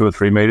up those 2 or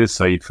 3 meters.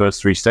 So your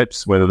first 3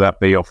 steps, whether that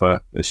be off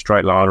a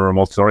straight line or a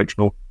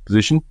multi-directional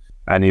position,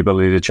 and the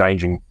ability to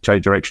change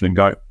direction and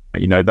go.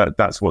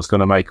 That's what's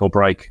going to make or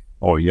break,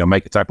 or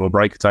make a tackle or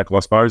break a tackle,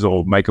 I suppose,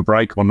 or make a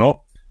break or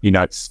not.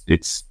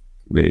 It's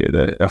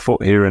a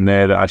foot here and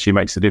there that actually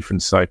makes a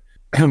difference. So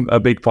a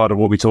big part of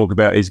what we talk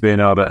about is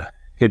being able to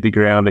hit the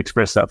ground,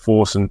 express that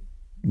force, and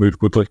move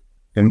quickly.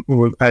 And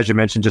as you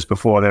mentioned just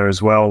before there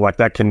as well, like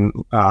that can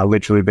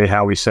literally be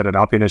how we set it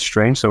up in a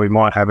stream. So we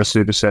might have a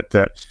superset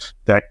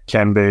that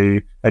can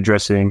be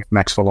addressing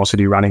max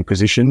velocity running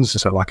positions.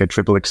 So like a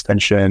triple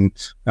extension,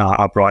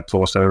 upright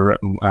torso,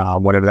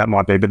 whatever that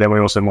might be. But then we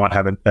also might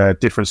have a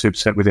different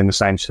superset within the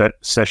same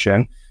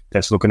session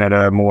that's looking at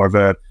a more of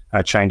a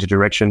change of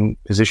direction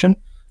position.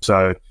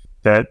 So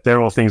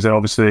they're all things that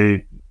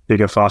obviously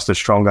bigger, faster,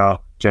 stronger,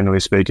 generally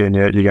speaking,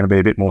 you're going to be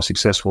a bit more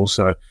successful.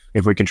 So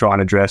if we can try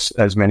and address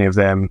as many of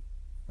them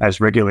as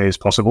regularly as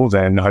possible,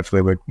 then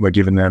hopefully we're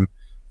giving them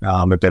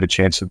a better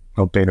chance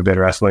of being a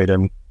better athlete,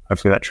 and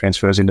hopefully that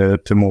transfers into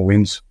more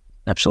wins.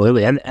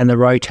 Absolutely. And the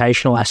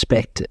rotational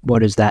aspect,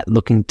 what is that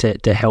looking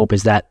to help?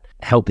 Is that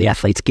help the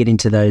athletes get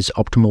into those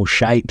optimal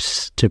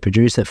shapes to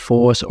produce that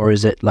force, or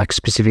is it like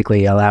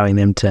specifically allowing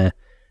them to,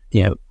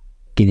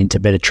 get into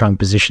better trunk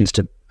positions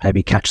to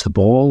maybe catch the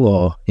ball,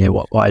 or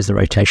why is the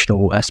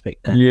rotational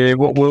aspect there? Yeah,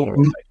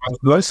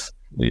 those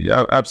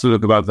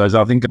absolutely about those.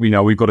 I think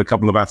we've got a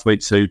couple of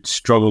athletes who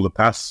struggle to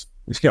pass.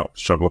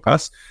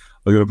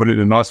 I'm going to put it in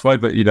a nice way,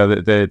 but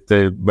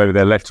they're maybe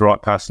they're left to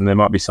right pass, and there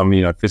might be some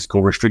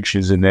physical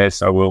restrictions in there.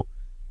 So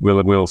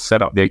we'll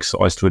set up the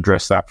exercise to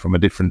address that from a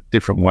different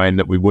way in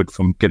that we would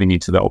from getting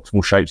into the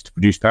optimal shapes to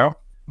produce power.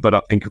 But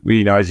I think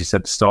as you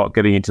said, to start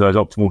getting into those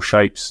optimal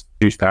shapes,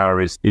 produce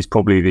power is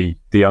probably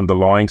the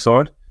underlying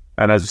side.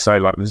 And as I say,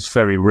 like, this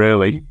very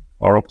rarely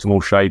our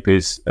optimal shape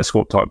is a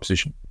squat type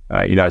position.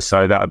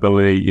 So that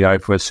ability,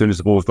 for as soon as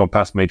the ball's gone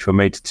past me, for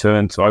me to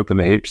turn, to open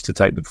the hips, to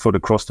take the foot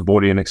across the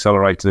body and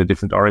accelerate in a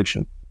different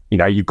direction.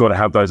 You've got to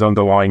have those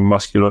underlying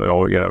muscular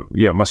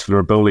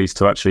abilities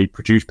to actually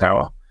produce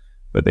power.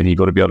 But then you've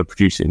got to be able to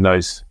produce it in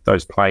those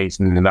plays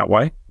and in that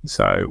way.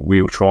 So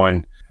we will try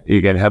and,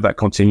 again, have that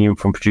continuum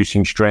from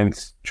producing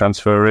strength,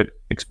 transfer it,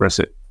 express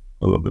it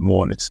a little bit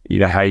more. And it's,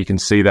 how you can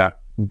see that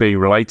being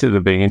related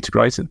and being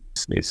integrated.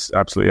 It's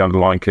absolutely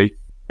underlying key.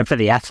 And for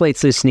the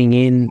athletes listening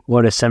in,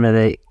 what are some of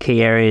the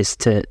key areas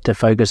to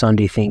focus on,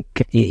 do you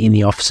think, in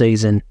the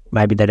off-season?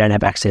 Maybe they don't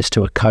have access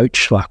to a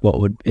coach. Like,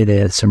 are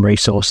there some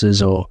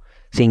resources or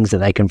things that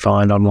they can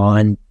find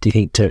online, do you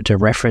think, to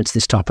reference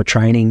this type of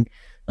training?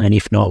 And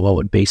if not, what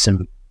would be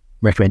some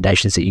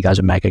recommendations that you guys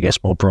would make, I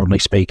guess, more broadly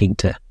speaking,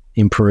 to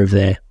improve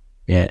their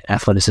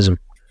athleticism?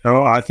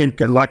 Oh, I think,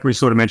 like we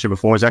sort of mentioned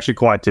before, it's actually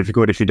quite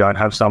difficult if you don't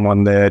have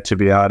someone there to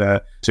be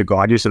able to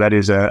guide you. So that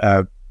is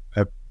a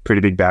pretty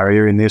big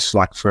barrier in this,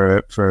 like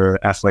for an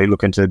athlete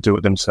looking to do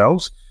it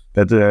themselves.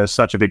 But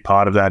such a big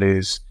part of that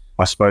is,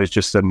 I suppose,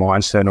 just a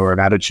mindset or an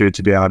attitude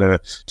to be able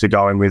to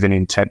go in with an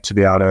intent to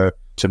be able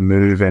to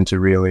move and to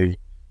really,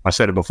 I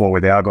said it before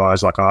with our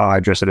guys, like I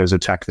address it as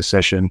attack the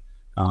session.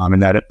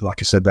 And that,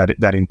 like I said,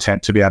 that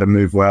intent to be able to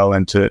move well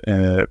and to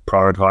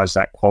prioritize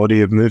that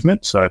quality of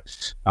movement. So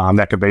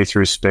that could be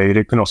through speed.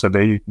 It can also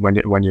be when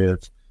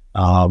you've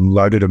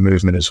loaded a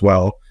movement as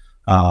well.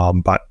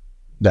 But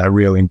that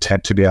real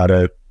intent to be able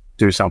to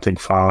do something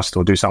fast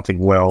or do something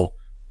well,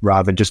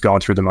 rather than just going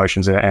through the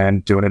motions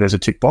and doing it as a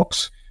tick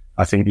box.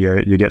 I think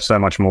you get so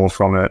much more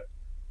from it,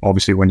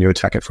 obviously, when you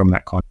attack it from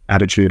that kind of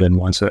attitude and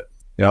mindset.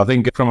 Yeah, I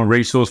think from a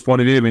resource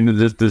point of view, I mean,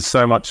 there's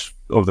so much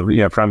of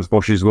the Frans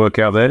Bosch's work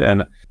out there,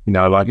 and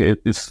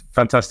it's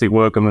fantastic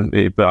work.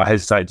 But I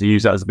hesitate to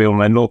use that as a be all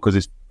and end all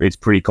because it's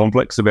pretty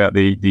complex about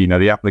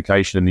the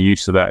application and the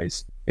use of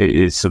that.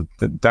 It's some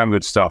damn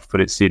good stuff,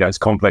 but it's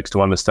complex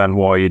to understand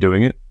why you're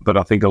doing it. But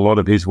I think a lot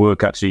of his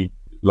work actually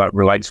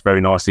relates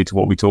very nicely to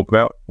what we talk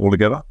about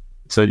altogether.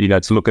 So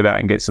to look at that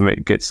and get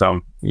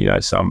some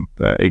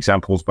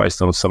examples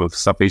based on some of the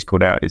stuff he's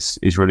put out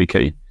is really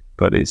key.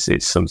 But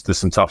there's some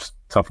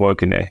tough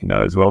work in there,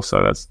 as well.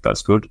 So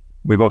that's good.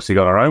 We've obviously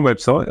got our own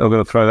website. I'm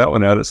going to throw that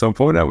one out at some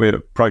point. We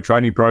had pro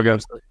training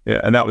programs,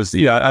 and that was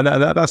and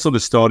that sort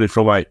of started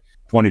from a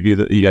point of view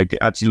that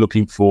actually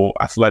looking for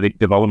athletic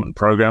development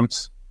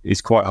programs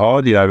is quite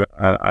hard. And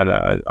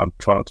I'm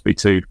trying not to be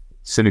too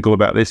cynical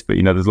about this, but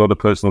there's a lot of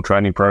personal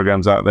training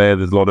programs out there.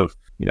 There's a lot of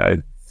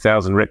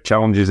 1,000 rep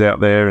challenges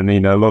out there, and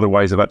a lot of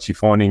ways of actually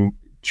finding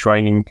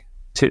training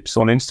tips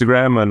on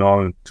Instagram and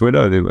on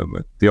Twitter.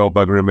 The old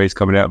bugger in me is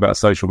coming out about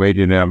social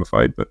media now, I'm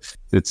afraid, but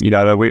it's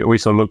we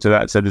sort of looked at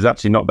that and said there's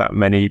actually not that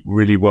many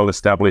really well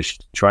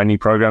established training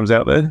programs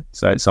out there.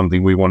 So it's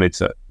something we wanted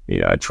to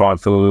try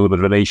and fill a little bit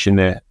of a niche in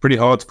there. Pretty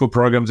hard to put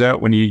programs out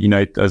when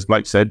you as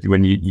Blake said,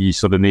 when you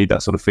sort of need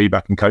that sort of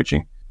feedback and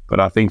coaching. But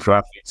I think for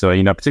athletes,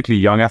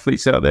 particularly young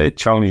athletes out there,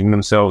 challenging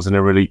themselves in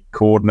a really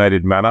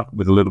coordinated manner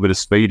with a little bit of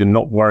speed and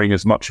not worrying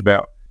as much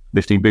about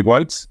lifting big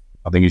weights,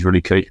 I think is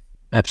really key.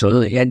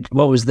 Absolutely. And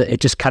what was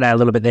it just cut out a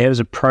little bit there. Was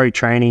it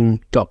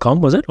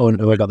protraining.com, was it? Or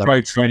I got that?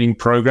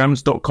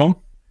 Protrainingprograms.com.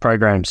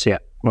 Programs, yeah.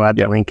 We'll add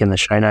the link in the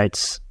show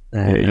notes.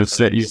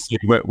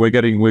 We're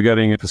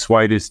getting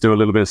persuaded to do a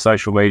little bit of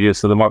social media,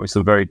 so there might be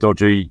some very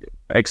dodgy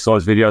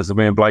exercise videos of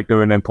me and Blake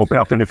doing and then pop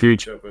up in the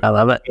future. I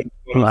love it.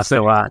 That's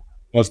the right.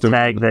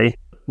 Tag the.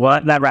 Well,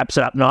 that wraps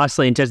it up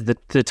nicely in terms of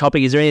the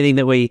topic. Is there anything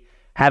that we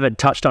haven't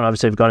touched on?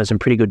 Obviously, we've gone into some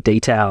pretty good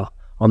detail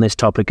on this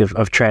topic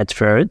of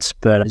transference,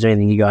 but is there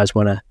anything you guys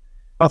want to?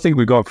 I think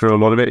we got through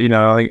a lot of it.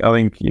 I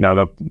think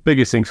the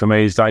biggest thing for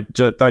me is they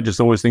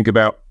just always think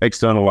about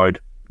external load.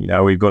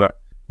 We've got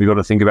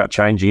to think about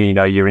changing,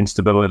 your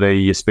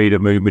instability, your speed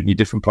of movement, your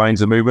different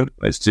planes of movement.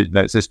 Let's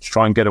just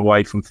try and get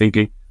away from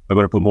thinking I've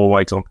got to put more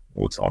weight on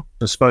all the time.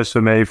 I suppose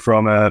for me,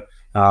 from a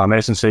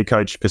S&C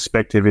coach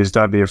perspective, is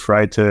don't be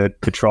afraid to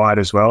try it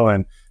as well.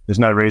 And there's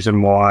no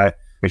reason why,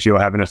 if you're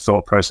having a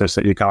thought process,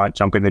 that you can't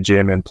jump in the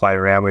gym and play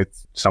around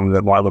with something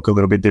that might look a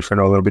little bit different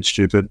or a little bit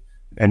stupid,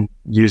 and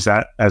use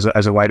that as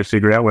a way to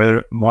figure out whether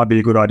it might be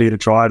a good idea to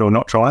try it or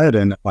not try it.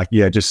 And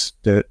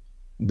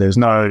there's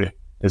no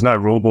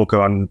rule book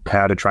on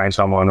how to train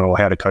someone or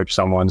how to coach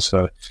someone.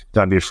 So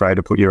don't be afraid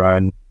to put your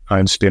own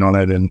spin on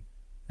it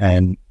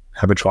and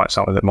have a try at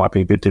something that might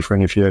be a bit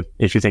different if you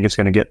think it's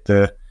going to get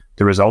the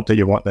result that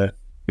you want there.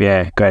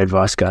 Yeah, great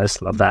advice,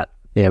 guys. Love that.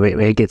 Yeah,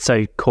 we get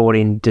so caught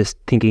in just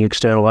thinking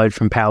external load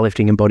from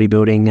powerlifting and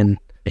bodybuilding, and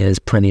there's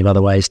plenty of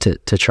other ways to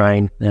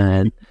train.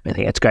 And I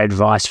think that's great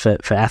advice for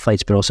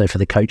athletes, but also for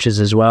the coaches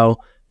as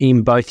well.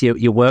 in both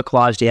your work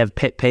lives, do you have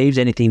pet peeves?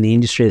 Anything in the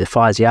industry that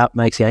fires you up,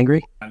 makes you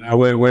angry? No,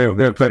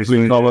 we're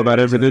perfectly normal about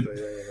everything.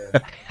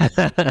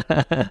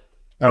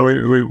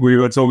 We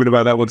were talking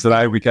about that one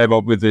today. We came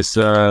up with this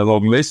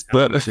long list,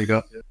 but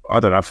I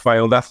don't know.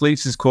 Failed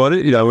athletes is quite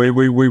it.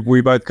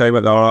 We both came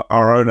at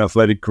our own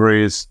athletic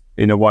careers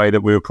in a way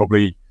that we were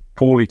probably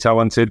poorly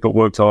talented, but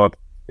worked hard.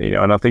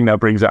 And I think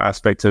that brings that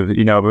aspect of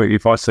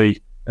if I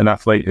see an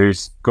athlete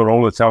who's got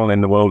all the talent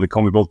in the world, it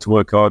can't be bothered to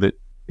work hard.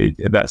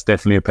 That's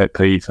definitely a pet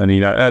peeve. And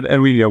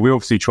we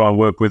obviously try and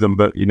work with them,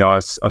 but I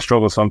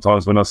struggle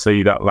sometimes when I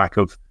see that lack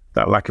of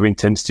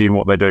intensity in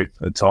what they do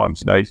at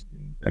times.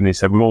 And he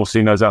said, we've all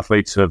seen those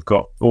athletes who have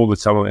got all the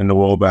talent in the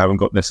world, but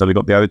haven't necessarily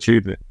got the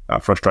attitude.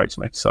 That frustrates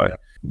me. So,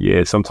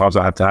 sometimes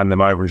I have to hand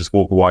them over and just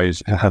walk away.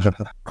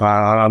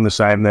 I'm the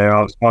same there.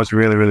 I was a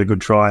really, really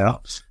good tryer,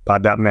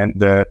 but that meant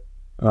that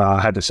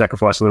I had to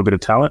sacrifice a little bit of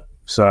talent.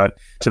 So,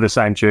 to the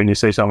same tune, you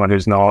see someone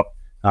who's not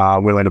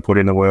willing to put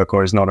in the work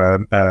or is not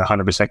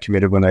 100%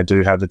 committed when they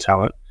do have the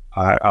talent.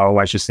 I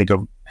always just think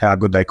of how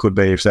good they could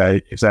be if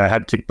they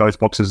had ticked both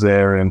boxes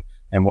there and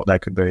what they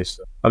could be.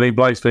 So. I think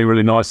Blake's been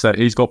really nice that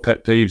he's got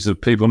pet peeves of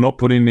people not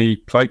putting the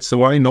plates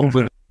away, not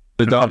putting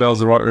the darbells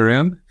the right way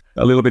around.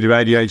 A little bit of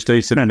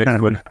ADHD sitting next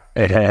to it.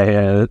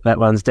 Yeah, that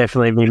one's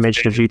definitely been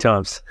mentioned a few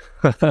times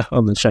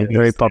on the show.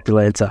 Very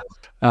popular answer.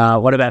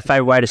 What about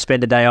favourite way to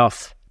spend a day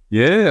off?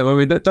 Yeah,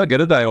 we don't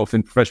get a day off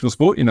in professional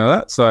sport, you know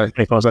that. So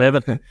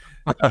 24/7.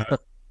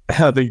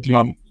 I think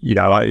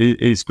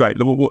it's great.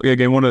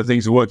 Again, one of the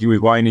things of working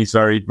with Wayne, he's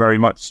very, very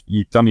much,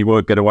 you've done your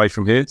work, get away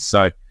from here.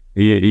 So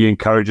he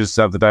encourages us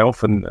to have the day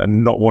off, and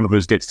not one of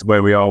us gets to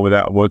where we are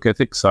without a work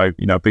ethic. So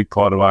a big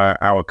part of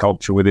our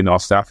culture within our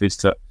staff is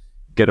to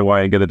get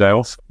away and get a day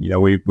off.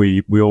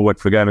 We all went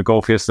for a game of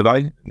golf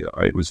yesterday.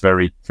 It was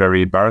very,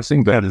 very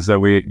embarrassing, but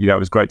it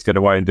was great to get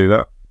away and do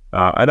that.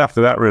 And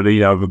after that, really,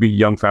 we have a big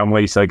young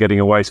family, so getting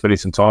away, spending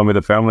some time with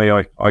the family,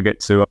 I get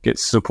to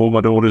support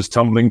my daughter's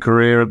tumbling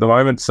career at the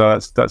moment, so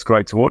that's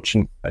great to watch.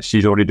 And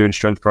she's already doing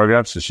strength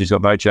programs, so she's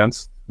got no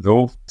chance at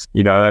all.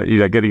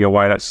 Getting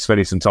away, that's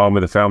spending some time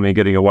with the family, and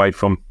getting away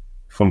from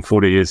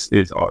footy is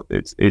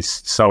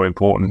so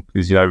important,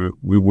 because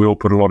we all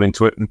put a lot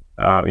into it, and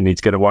we need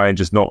to get away and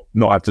just not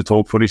have to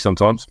talk footy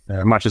sometimes.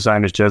 Much the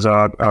same as Jez.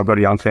 I've got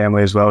a young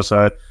family as well,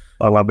 so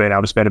I love being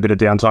able to spend a bit of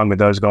downtime with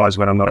those guys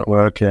when I'm not at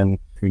work, and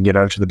we can get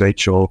over to the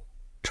beach or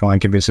try and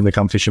convince them to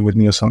come fishing with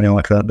me or something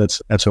like that.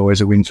 That's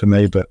always a win for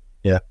me. But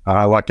yeah,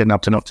 I like getting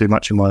up to not too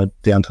much in my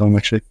downtime,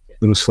 actually. A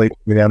little sleep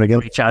without again.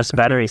 Recharge the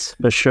batteries,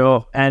 for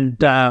sure. And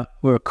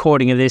we're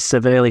recording of this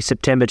of early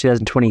September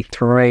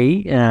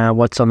 2023.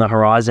 What's on the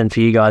horizon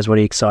for you guys? What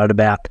are you excited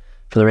about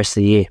for the rest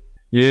of the year?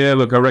 Yeah,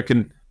 look, I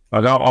reckon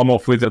I'm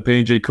off with the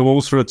PNG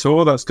Calls for a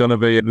tour. That's going to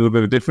be a little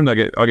bit different.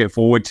 I get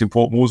 4 weeks in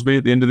Port Moresby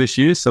at the end of this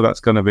year, so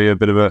that's going to be a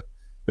bit of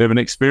an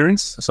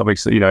experience. So I'm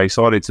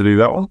excited to do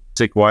that one.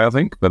 Sick way, I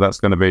think, but that's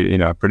going to be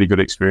a pretty good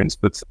experience.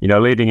 But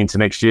leading into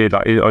next year,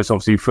 it's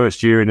obviously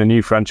first year in a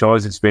new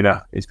franchise. It's been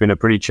a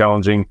pretty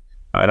challenging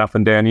and up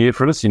and down year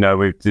for us.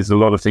 There's a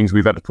lot of things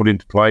we've had to put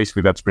into place.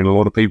 We've had to bring a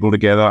lot of people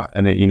together,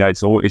 and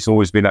it's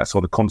always been that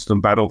sort of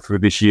constant battle through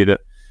this year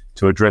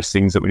to address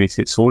things that we need to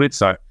get sorted.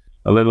 So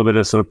a little bit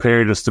of sort of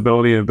period of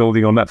stability and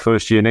building on that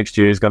first year next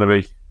year is going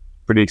to be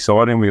pretty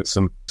exciting. We've got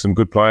some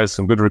good players,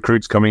 some good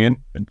recruits coming in,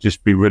 and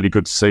just be really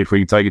good to see if we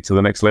can take it to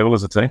the next level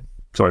as a team.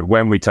 Sorry,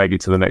 when we take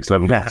it to the next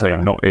level as a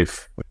team, not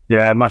if.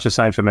 Yeah, much the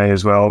same for me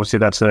as well. Obviously,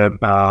 that's a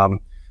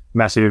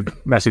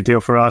massive deal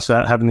for us,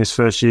 having this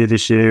first year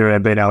this year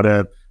and being able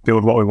to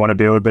build what we want to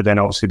build, but then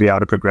obviously be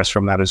able to progress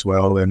from that as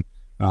well. And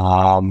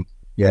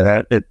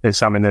it's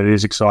something that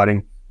is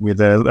exciting, with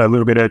a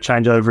little bit of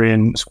changeover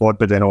in squad,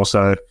 but then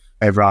also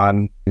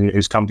everyone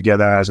who's come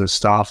together as a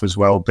staff as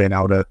well, being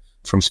able to,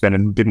 from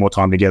spending a bit more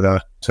time together,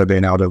 to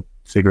being able to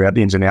figure out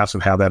the ins and outs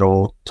of how that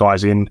all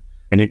ties in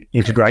and it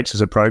integrates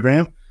as a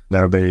program.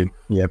 That'll be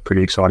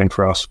pretty exciting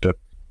for us. But a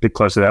bit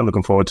close to that,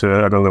 looking forward to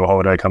it. I've got a little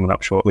holiday coming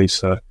up shortly,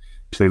 so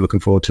actually looking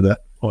forward to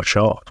that. For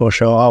sure.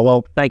 Oh,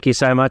 well, thank you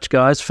so much,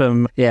 guys.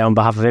 On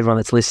behalf of everyone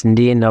that's listened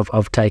in,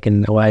 I've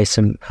taken away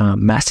some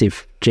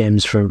massive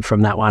gems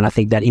from that one. I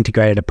think that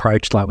integrated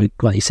approach, like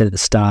you said at the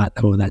start,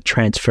 or that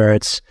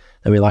transference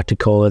that we like to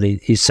call it,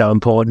 is so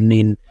important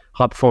in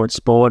high performance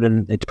sport,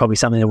 and it's probably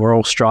something that we're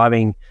all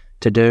striving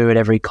to do at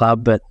every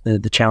club. But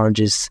the challenge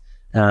is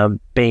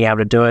being able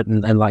to do it,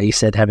 and like you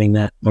said, having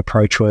that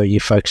approach where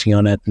you're focusing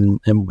on it and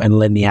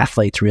letting the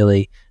athletes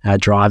really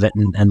drive it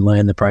and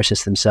learn the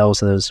process themselves.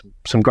 So there's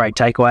some great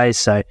takeaways.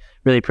 So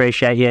really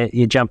appreciate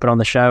you jumping on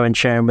the show and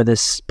sharing with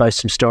us both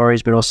some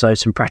stories, but also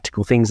some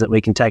practical things that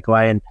we can take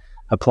away and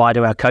apply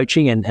to our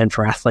coaching, and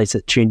for athletes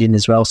that tuned in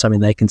as well,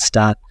 something they can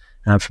start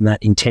from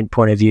that intent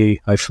point of view,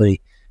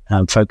 hopefully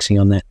focusing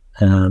on that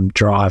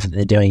drive that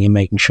they're doing and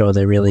making sure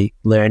they're really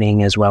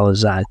learning as well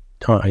as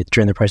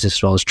during the process,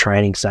 as well as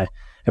training. So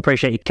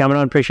appreciate you coming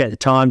on, appreciate the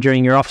time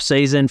during your off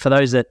season. For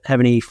those that have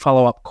any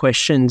follow-up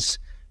questions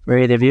for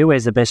either of you,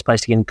 where's the best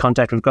place to get in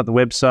contact? We've got the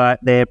website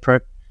there,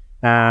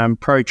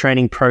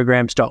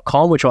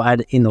 protrainingprograms.com, which I'll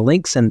add in the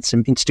links, and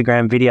some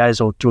Instagram videos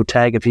or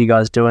tag of you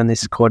guys doing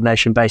this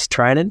coordination-based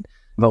training.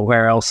 But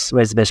where's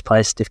the best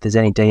place if there's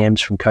any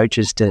DMs from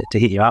coaches to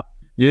hit you up?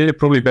 Yeah,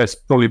 probably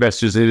best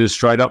just hit us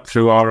straight up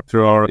through our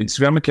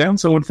Instagram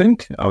accounts, I would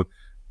think.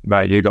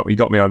 Mate, you got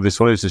me on this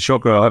one. It's a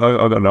shocker. I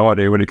got no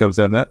idea when it comes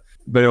down to that.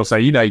 But also,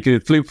 you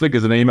can flick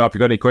us an email if you've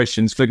got any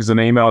questions. Flick us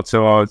an email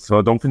to our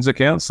Dolphins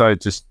account. So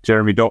just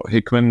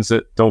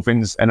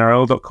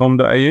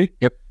jeremy.hickmans@dolphinsnrl.com.au.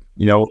 Yep.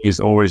 He's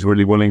always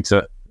really willing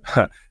to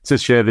to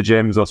share the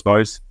gems, I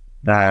suppose.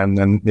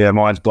 And yeah,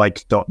 mine's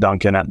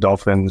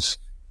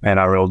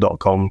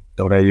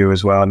blake.duncan@dolphinsnrl.com.au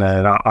as well. And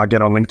I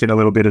get on LinkedIn a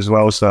little bit as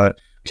well, so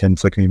can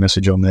flick me a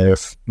message on there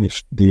if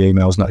the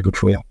email's not good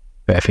for you.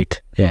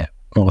 Perfect. Yeah.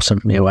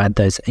 Awesome. Yeah, we'll add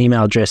those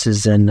email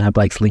addresses and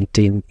Blake's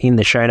LinkedIn in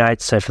the show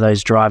notes. So for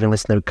those driving,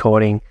 listening to the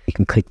recording, you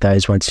can click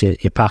those once you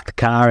park the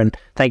car. And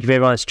thank you for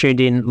everyone that's tuned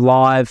in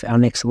live. Our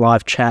next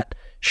live chat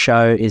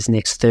show is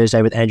next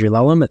Thursday with Andrew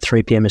Lulham at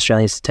 3 p.m.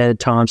 Australian Standard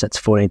Times. That's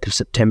 14th of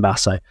September.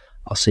 So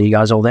I'll see you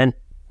guys all then.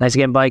 Thanks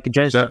again, Blake and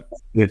Jez.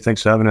 Yeah,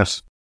 thanks for having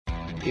us.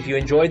 If you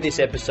enjoyed this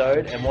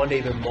episode and want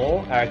even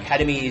more, our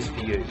academy is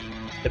for you.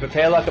 The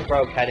Prepare Like a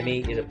Pro Academy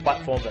is a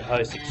platform that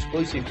hosts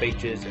exclusive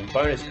features and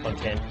bonus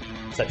content,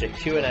 such as a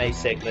Q&A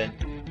segment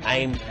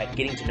aimed at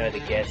getting to know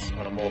the guests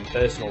on a more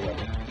personal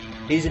level.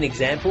 Here's an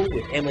example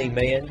with Emily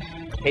Meehan,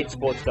 head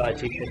sports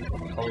dietitian at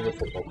Collingwood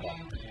Football Club.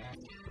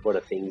 What are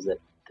things that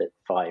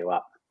fire you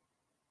up?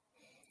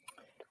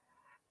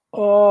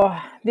 Oh,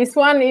 this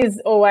one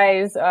is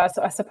always, I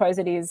suppose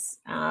it is,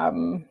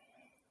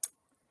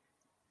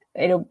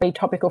 it'll be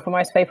topical for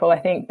most people, I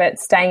think, but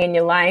staying in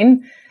your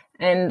lane.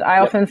 And I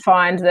often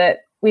find that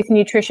with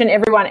nutrition,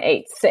 everyone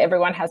eats, so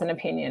everyone has an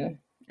opinion.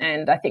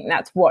 And I think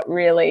that's what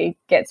really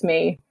gets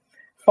me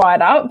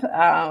fired up,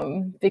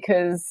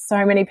 because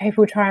so many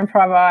people try and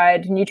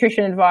provide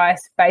nutrition advice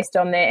based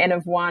on their N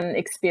of 1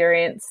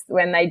 experience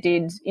when they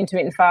did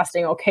intermittent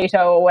fasting or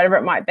keto or whatever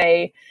it might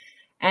be.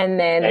 And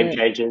then game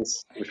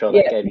changers, I'm sure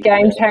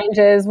game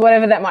changers,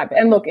 whatever that might be.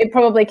 And look, it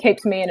probably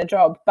keeps me in a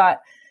job, but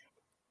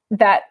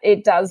that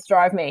it does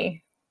drive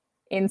me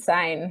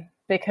insane,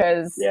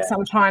 because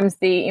sometimes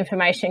the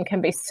information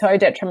can be so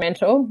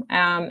detrimental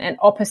and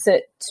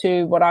opposite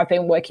to what I've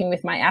been working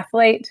with my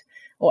athlete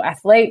or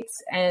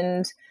athletes,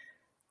 and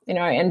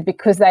and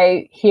because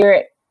they hear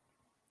it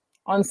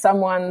on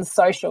someone's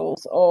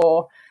socials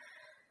or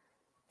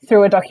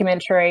through a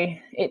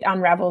documentary, it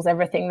unravels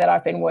everything that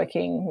I've been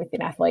working with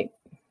an athlete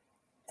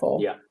for.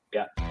 Yeah.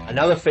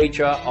 Another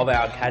feature of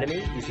our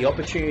academy is the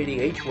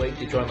opportunity each week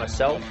to join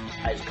myself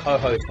as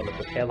co-host on the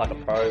Prepare Like a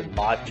Pro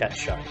live chat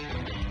show.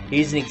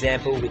 Here's an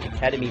example with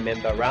Academy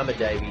member Rama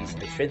Davies,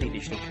 a strength and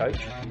conditioning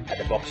coach at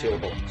the Box Hill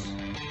Hawks.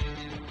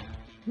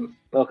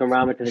 Welcome,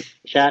 Rama, to the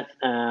chat.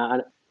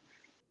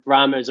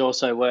 Rama has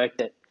also worked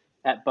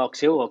at Box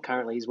Hill, or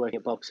currently he's working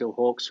at Box Hill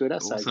Hawks with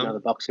us, awesome. So he's another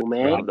Box Hill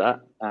man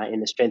in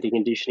the strength and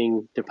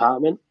conditioning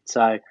department.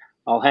 So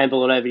I'll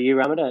handle it over to you,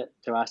 Rama,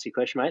 to ask your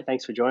question, mate.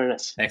 Thanks for joining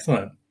us.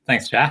 Excellent.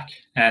 Thanks, Jack.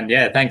 And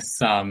thanks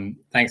Sam,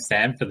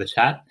 for the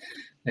chat.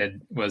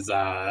 It was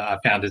I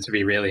found it to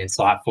be really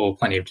insightful,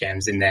 plenty of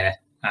gems in there.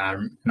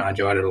 And I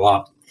enjoyed it a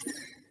lot.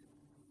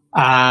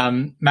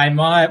 Mate,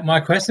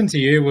 my question to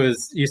you was,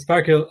 you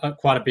spoke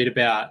quite a bit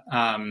about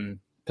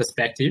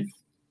perspective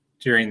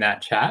during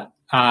that chat.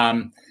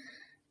 And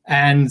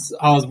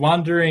I was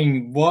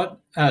wondering, what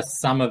are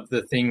some of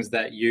the things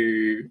that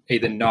you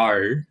either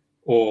know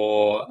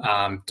or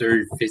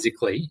do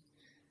physically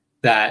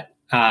that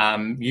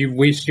you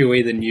wish you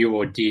either knew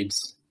or did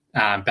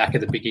back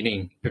at the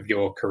beginning of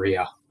your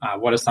career?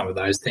 What are some of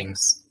those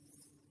things?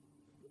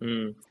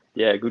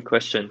 Yeah, good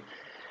question.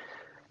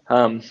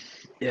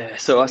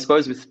 So I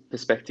suppose with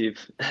perspective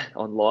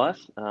on life,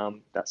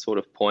 that sort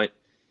of point,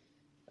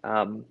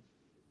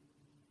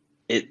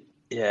 it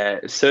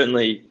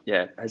certainly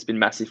has been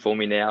massive for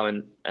me now,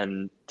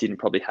 and didn't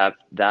probably have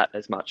that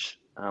as much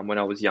when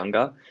I was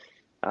younger.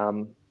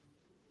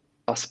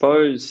 I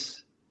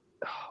suppose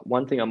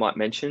one thing I might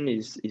mention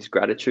is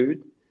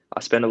gratitude.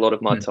 I spend a lot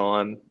of my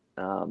time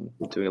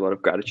doing a lot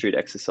of gratitude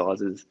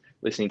exercises,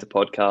 listening to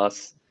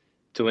podcasts,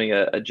 doing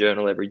a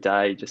journal every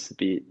day, just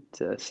to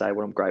say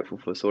what I'm grateful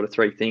for, sort of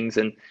 3 things.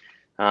 And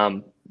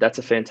that's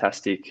a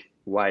fantastic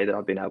way that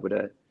I've been able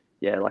to,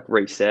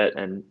 reset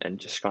and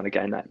just kind of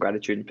gain that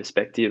gratitude and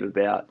perspective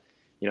about,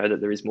 that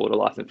there is more to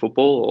life than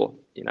football, or,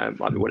 it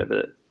might be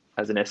whatever,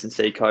 as an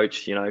S&C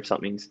coach, if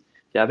something's,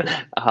 you're having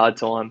a hard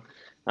time,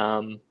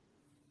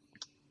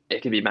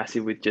 it can be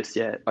massive with just,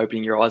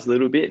 opening your eyes a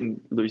little bit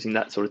and losing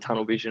that sort of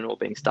tunnel vision or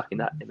being stuck in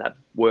that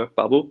work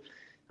bubble.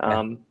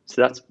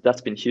 So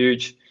that's been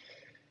huge.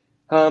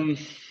 I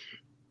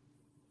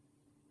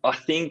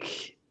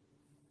think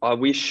I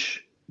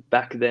wish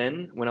back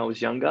then, when I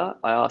was younger,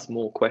 I asked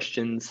more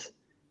questions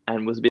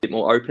and was a bit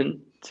more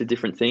open to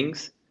different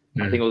things.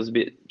 I think I was a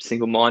bit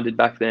single-minded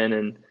back then,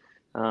 and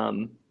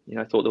I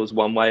thought there was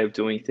one way of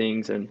doing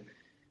things, and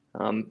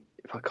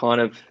if I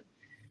kind of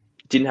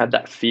didn't have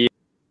that fear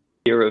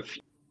of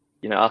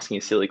asking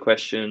a silly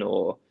question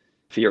or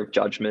fear of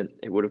judgment,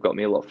 it would have got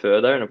me a lot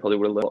further, and I probably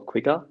would have learned a lot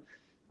quicker.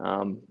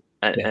 And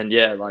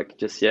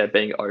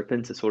being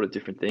open to sort of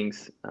different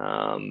things,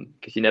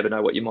 because you never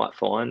know what you might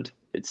find.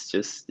 It's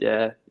just,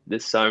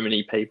 there's so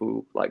many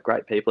people, like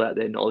great people out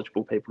there,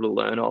 knowledgeable people to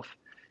learn off.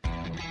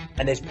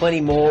 And there's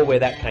plenty more where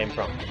that came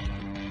from.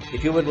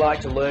 If you would like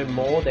to learn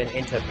more, then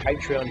enter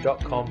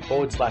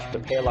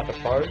patreon.com/prepare like a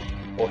pro,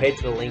 or head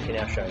to the link in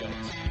our show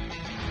notes.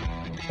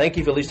 Thank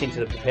you for listening to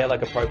the Prepare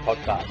Like a Pro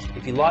podcast.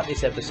 If you like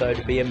this episode,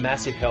 it'd be a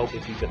massive help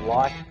if you could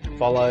like,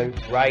 follow,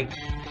 rate,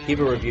 give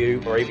a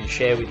review, or even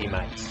share with your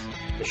mates.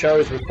 The show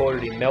is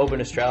recorded in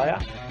Melbourne,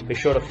 Australia. Be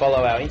sure to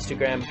follow our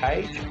Instagram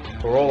page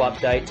for all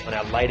updates on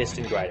our latest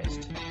and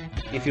greatest.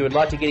 If you would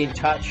like to get in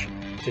touch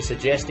to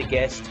suggest a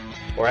guest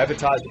or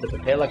advertise with the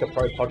Prepare Like a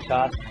Pro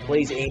podcast,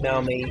 please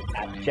email me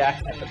at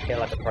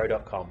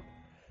jack@preparelikeapro.com.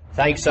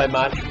 Thanks so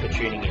much for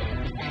tuning in.